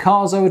know the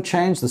cars I would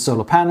change, the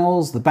solar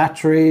panels, the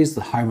batteries,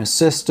 the Home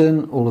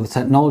Assistant, all of the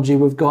technology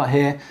we've got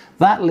here.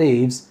 That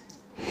leaves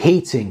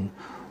heating.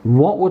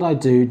 What would I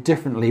do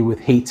differently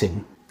with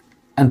heating?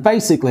 And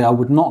basically I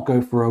would not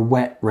go for a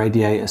wet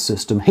radiator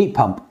system. Heat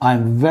pump,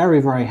 I'm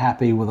very, very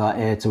happy with our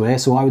air-to-air,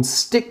 so I would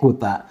stick with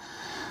that.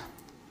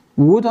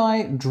 Would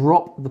I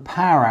drop the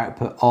power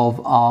output of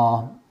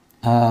our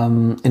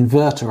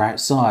inverter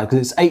outside, because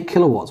it's 8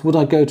 kilowatts? Would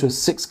I go to a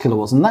 6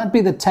 kilowatts? And that'd be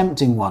the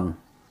tempting one.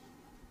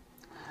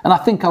 And I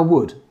think I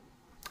would.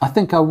 I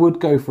think I would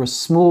go for a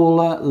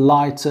smaller,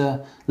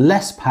 lighter,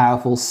 less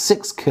powerful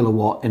 6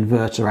 kilowatt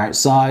inverter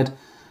outside,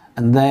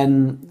 and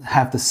then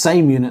have the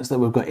same units that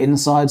we've got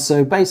inside.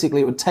 So basically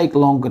it would take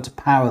longer to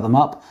power them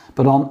up,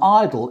 but on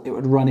idle it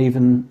would run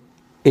even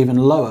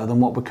lower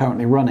than what we're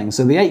currently running.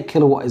 So the 8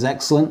 kilowatt is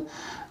excellent.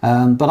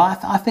 But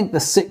I think the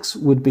 6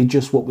 would be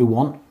just what we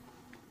want.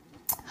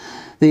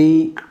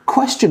 The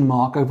question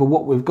mark over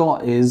what we've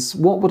got is,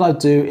 what would I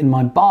do in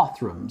my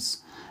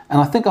bathrooms? And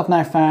I think I've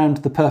now found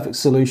the perfect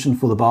solution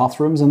for the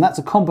bathrooms, and that's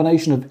a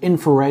combination of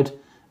infrared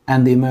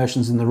and the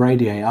immersions in the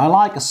radiator. I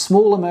like a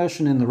small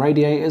immersion in the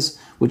radiators,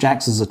 which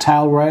acts as a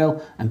towel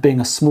rail, and being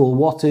a small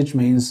wattage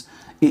means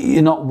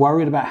you're not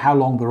worried about how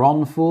long they're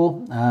on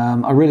for.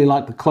 I really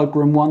like the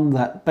cloakroom one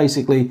that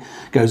basically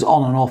goes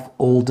on and off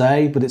all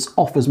day, but it's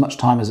off as much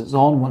time as it's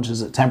on once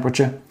it's at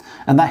temperature.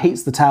 And that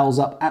heats the towels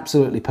up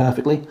absolutely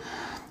perfectly.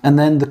 And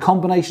then the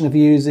combination of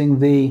using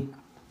the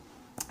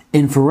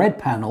infrared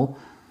panel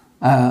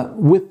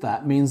with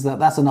that means that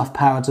that's enough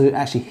power to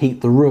actually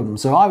heat the room.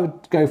 So I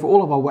would go for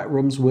all of our wet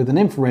rooms with an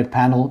infrared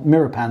panel,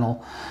 mirror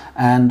panel,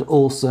 and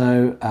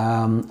also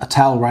a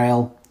towel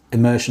rail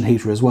immersion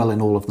heater as well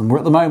in all of them. Where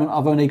at the moment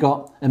I've only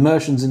got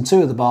immersions in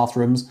 2 of the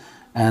bathrooms,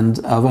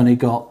 and I've only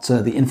got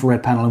the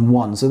infrared panel in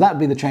 1. So that would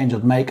be the change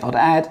I'd make. I'd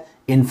add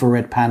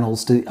infrared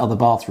panels to the other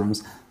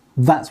bathrooms.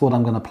 That's what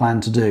I'm going to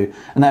plan to do.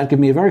 And that would give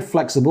me a very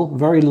flexible,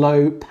 very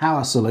low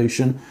power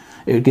solution.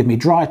 It would give me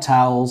dry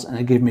towels, and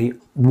it would give me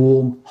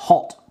warm,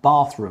 hot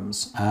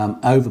bathrooms,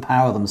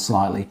 overpower them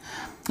slightly.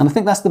 And I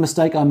think that's the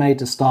mistake I made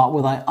to start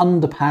with. I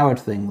underpowered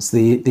things.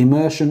 The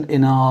immersion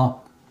in our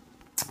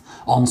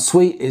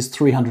ensuite is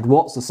 300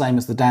 watts, the same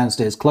as the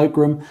downstairs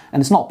cloakroom,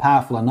 and it's not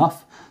powerful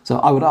enough. So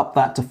I would up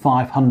that to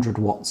 500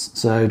 watts.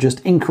 So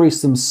just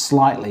increase them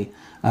slightly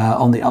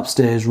on the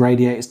upstairs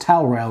radiators,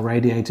 towel rail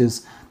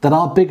radiators that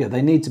are bigger.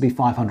 They need to be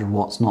 500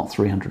 watts, not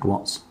 300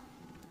 watts.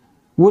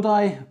 Would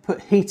I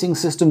put heating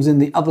systems in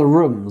the other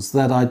rooms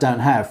that I don't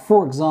have?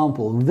 For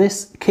example,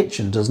 this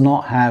kitchen does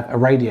not have a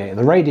radiator.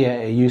 The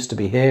radiator used to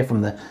be here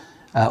from the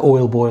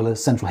oil boiler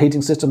central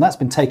heating system. That's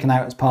been taken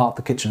out as part of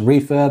the kitchen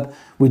refurb.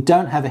 We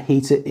don't have a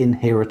heater in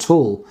here at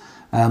all.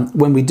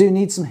 When we do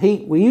need some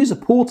heat, we use a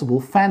portable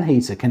fan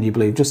heater, can you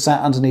believe, just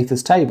sat underneath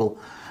this table.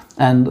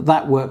 And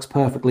that works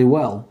perfectly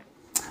well.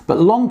 But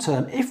long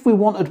term, if we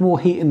wanted more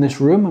heat in this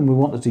room and we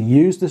wanted to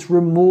use this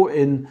room more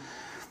in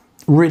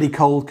really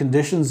cold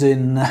conditions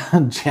in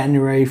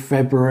January,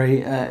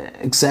 February,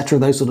 etc.,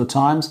 those sort of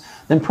times,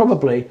 then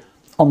probably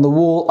on the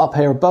wall up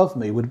here above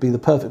me would be the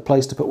perfect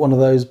place to put one of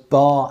those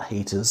bar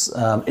heaters,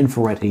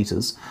 infrared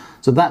heaters.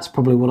 So that's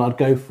probably what I'd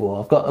go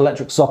for. I've got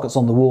electric sockets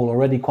on the wall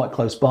already quite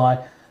close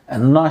by,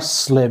 and a nice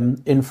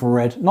slim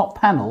infrared, not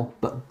panel,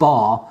 but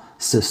bar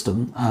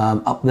system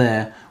up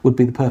there would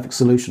be the perfect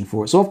solution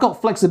for it. So I've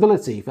got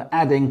flexibility for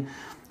adding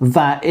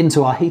that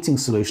into our heating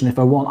solution if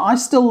I want. I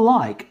still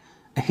like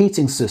a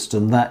heating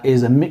system that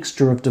is a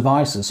mixture of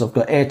devices. So I've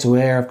got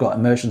air-to-air, I've got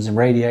immersions in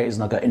radiators,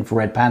 and I've got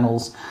infrared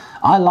panels.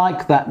 I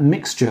like that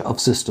mixture of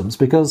systems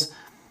because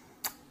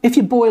if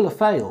your boiler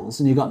fails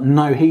and you've got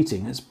no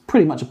heating, it's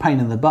pretty much a pain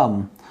in the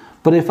bum.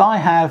 But if I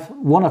have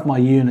one of my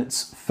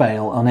units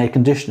fail on air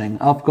conditioning,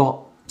 I've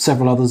got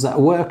several others that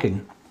are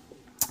working.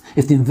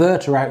 If the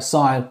inverter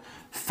outside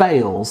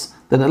fails,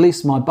 then at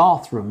least my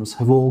bathrooms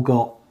have all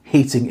got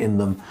heating in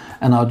them,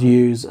 and I'd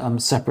use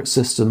separate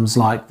systems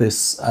like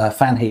this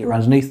fan heater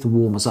underneath to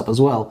warm us up as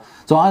well.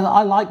 So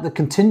I like the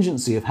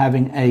contingency of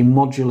having a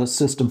modular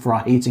system for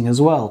our heating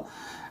as well.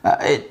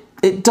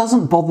 It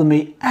doesn't bother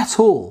me at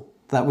all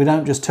that we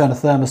don't just turn a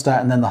thermostat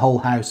and then the whole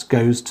house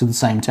goes to the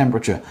same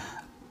temperature.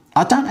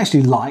 I don't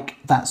actually like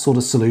that sort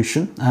of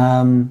solution.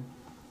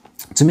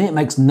 To me, it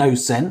makes no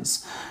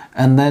sense.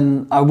 And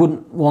then I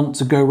wouldn't want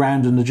to go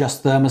around and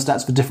adjust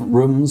thermostats for different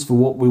rooms for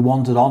what we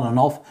wanted on and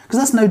off, because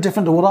that's no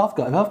different to what I've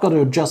got. If I've got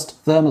to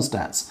adjust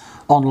thermostats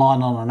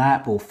online on an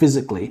app or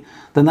physically,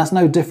 then that's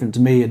no different to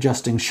me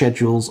adjusting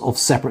schedules of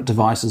separate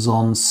devices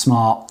on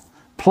smart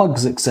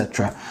plugs,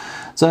 etc.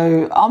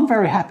 So I'm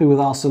very happy with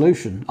our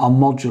solution, our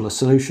modular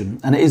solution,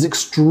 and it is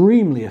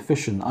extremely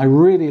efficient. I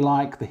really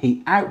like the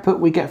heat output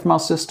we get from our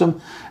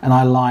system, and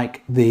I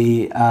like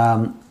the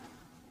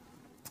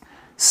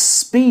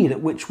speed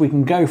at which we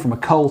can go from a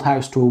cold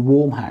house to a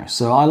warm house.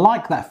 So I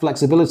like that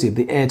flexibility of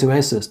the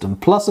air-to-air system.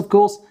 Plus, of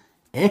course,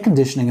 air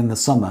conditioning in the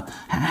summer.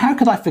 How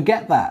could I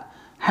forget that?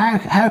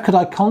 How could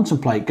I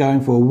contemplate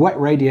going for a wet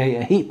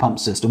radiator heat pump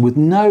system with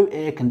no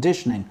air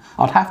conditioning?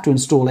 I'd have to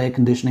install air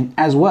conditioning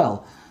as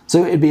well.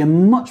 So it'd be a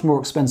much more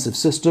expensive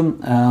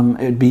system.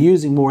 It'd be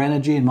using more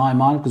energy in my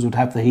mind because we'd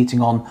have the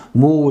heating on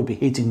more, we'd be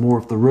heating more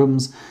of the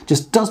rooms.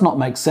 Just does not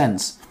make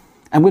sense.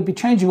 And we'd be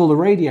changing all the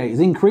radiators,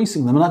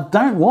 increasing them, and I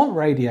don't want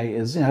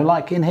radiators, you know,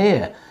 like in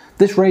here.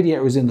 This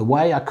radiator is in the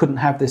way. I couldn't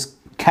have this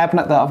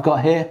cabinet that I've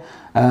got here,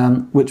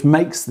 which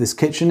makes this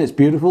kitchen. It's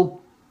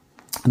beautiful.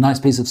 A nice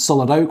piece of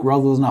solid oak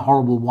rather than a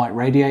horrible white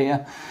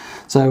radiator.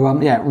 So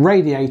yeah,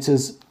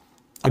 radiators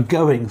are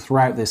going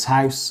throughout this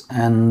house,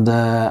 and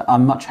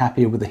I'm much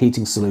happier with the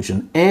heating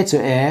solution. Air to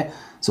air,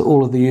 so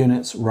all of the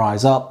units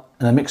rise up,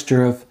 and a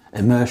mixture of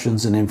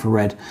immersions and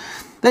infrared.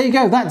 There you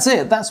go, that's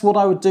it. That's what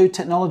I would do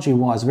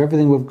technology-wise of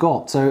everything we've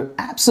got. So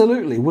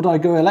absolutely, would I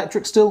go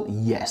electric still?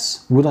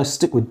 Yes. Would I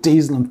stick with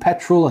diesel and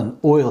petrol and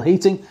oil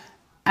heating?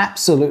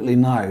 Absolutely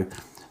no.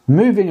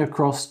 Moving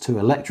across to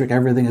electric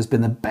everything has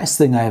been the best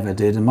thing I ever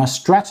did, and my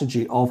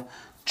strategy of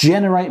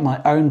generate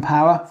my own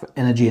power for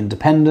energy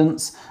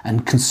independence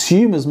and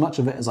consume as much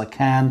of it as I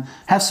can,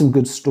 have some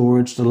good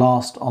storage to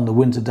last on the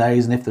winter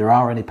days and if there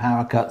are any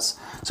power cuts,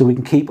 so we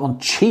can keep on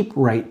cheap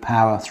rate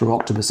power through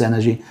Octopus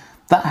Energy.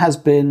 That has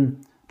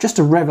been just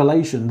a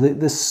revelation.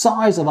 The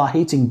size of our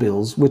heating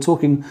bills, we're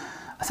talking,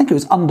 I think it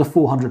was under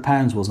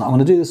 £400, wasn't it? I'm going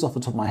to do this off the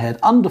top of my head.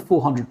 Under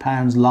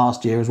 £400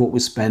 last year is what we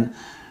spent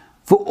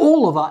for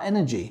all of our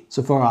energy.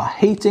 So for our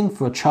heating,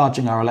 for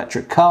charging our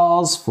electric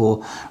cars,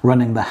 for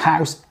running the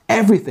house,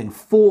 everything,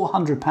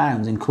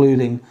 £400,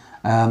 including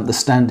the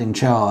standing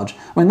charge.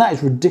 I mean, that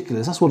is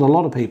ridiculous. That's what a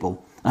lot of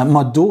people,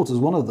 my daughter's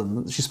one of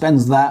them, she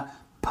spends that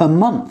per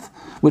month,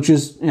 which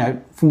is, you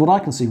know, from what I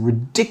can see,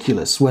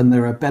 ridiculous when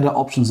there are better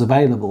options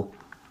available.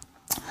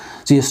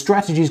 So your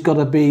strategy's got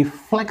to be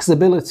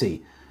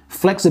flexibility.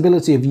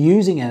 Flexibility of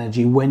using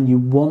energy when you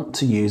want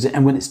to use it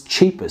and when it's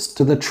cheapest.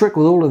 So the trick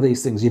with all of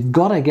these things, you've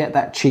got to get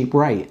that cheap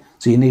rate.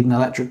 So you need an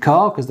electric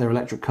car, because they're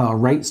electric car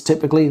rates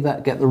typically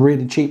that get the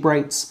really cheap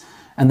rates.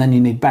 And then you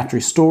need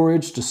battery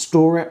storage to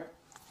store it.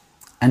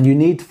 And you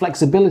need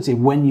flexibility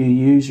when you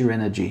use your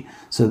energy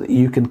so that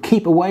you can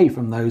keep away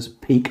from those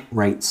peak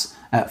rates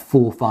at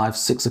 4, 5,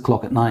 6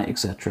 o'clock at night,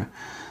 etc.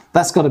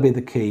 That's got to be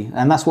the key,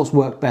 and that's what's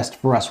worked best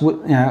for us. You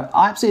know,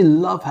 I absolutely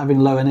love having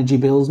low energy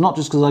bills, not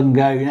just because I can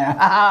go, you know,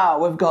 ha,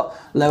 we've got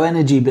low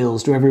energy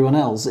bills to everyone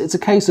else. It's a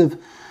case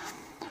of,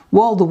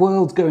 while the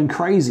world's going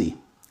crazy,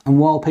 and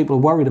while people are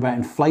worried about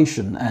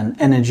inflation and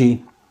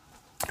energy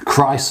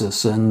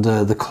crisis and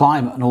the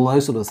climate and all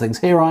those sort of things,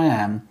 here I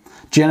am,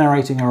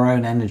 generating our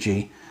own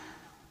energy,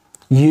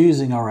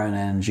 using our own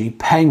energy,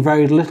 paying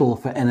very little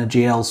for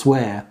energy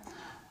elsewhere,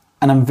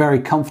 and I'm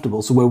very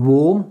comfortable. So we're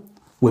warm,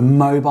 we're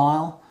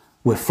mobile,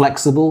 we're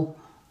flexible,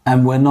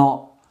 and we're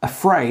not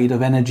afraid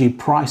of energy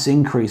price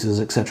increases,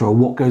 etc., or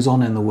what goes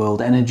on in the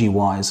world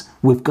energy-wise.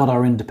 We've got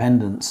our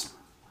independence.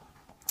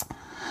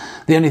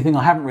 The only thing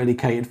I haven't really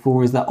catered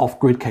for is that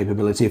off-grid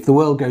capability. If the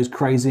world goes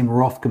crazy and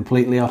we're off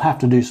completely, I'd have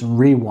to do some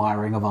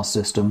rewiring of our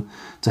system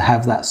to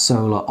have that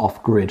solar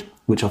off-grid,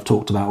 which I've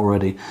talked about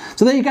already.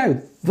 So there you go.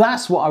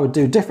 That's what I would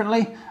do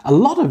differently. A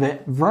lot of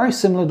it very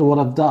similar to what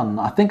I've done.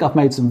 I think I've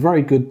made some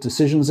very good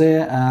decisions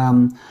here.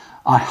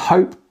 I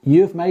hope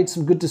you've made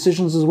some good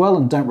decisions as well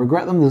and don't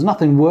regret them. There's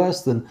nothing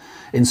worse than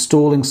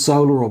installing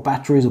solar or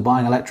batteries or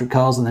buying electric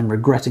cars and then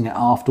regretting it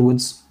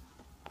afterwards.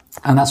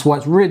 And that's why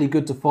it's really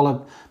good to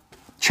follow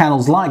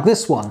channels like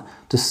this one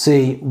to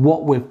see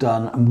what we've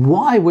done and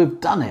why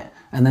we've done it,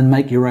 and then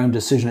make your own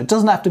decision. It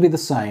doesn't have to be the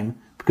same,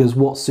 because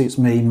what suits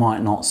me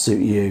might not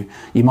suit you.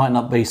 You might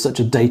not be such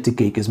a data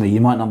geek as me.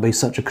 You might not be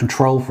such a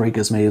control freak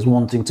as me, as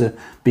wanting to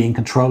be in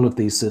control of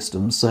these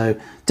systems. So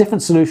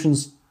different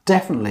solutions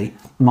definitely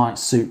might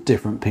suit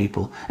different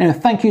people. Anyway,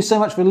 thank you so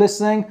much for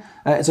listening.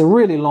 It's a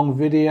really long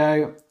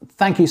video.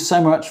 Thank you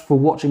so much for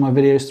watching my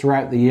videos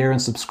throughout the year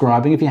and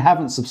subscribing. If you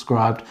haven't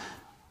subscribed,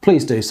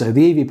 please do so.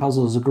 The EV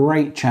Puzzle is a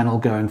great channel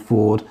going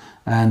forward,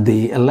 and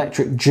the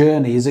electric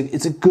journey is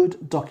it's a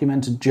good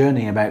documented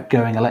journey about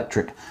going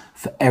electric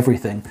for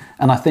everything.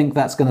 And I think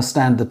that's going to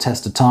stand the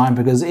test of time,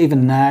 because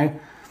even now,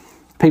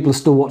 people are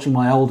still watching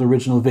my old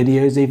original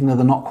videos, even though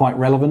they're not quite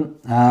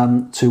relevant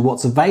to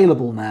what's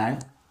available now.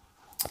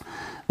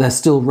 They're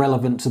still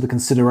relevant to the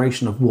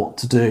consideration of what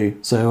to do.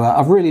 So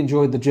I've really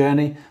enjoyed the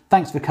journey.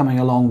 Thanks for coming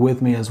along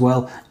with me as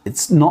well.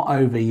 It's not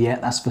over yet,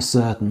 that's for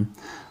certain.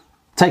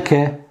 Take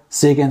care.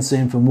 See you again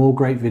soon for more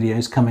great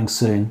videos coming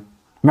soon.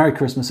 Merry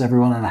Christmas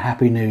everyone, and a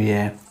Happy New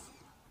Year.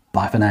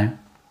 Bye for now.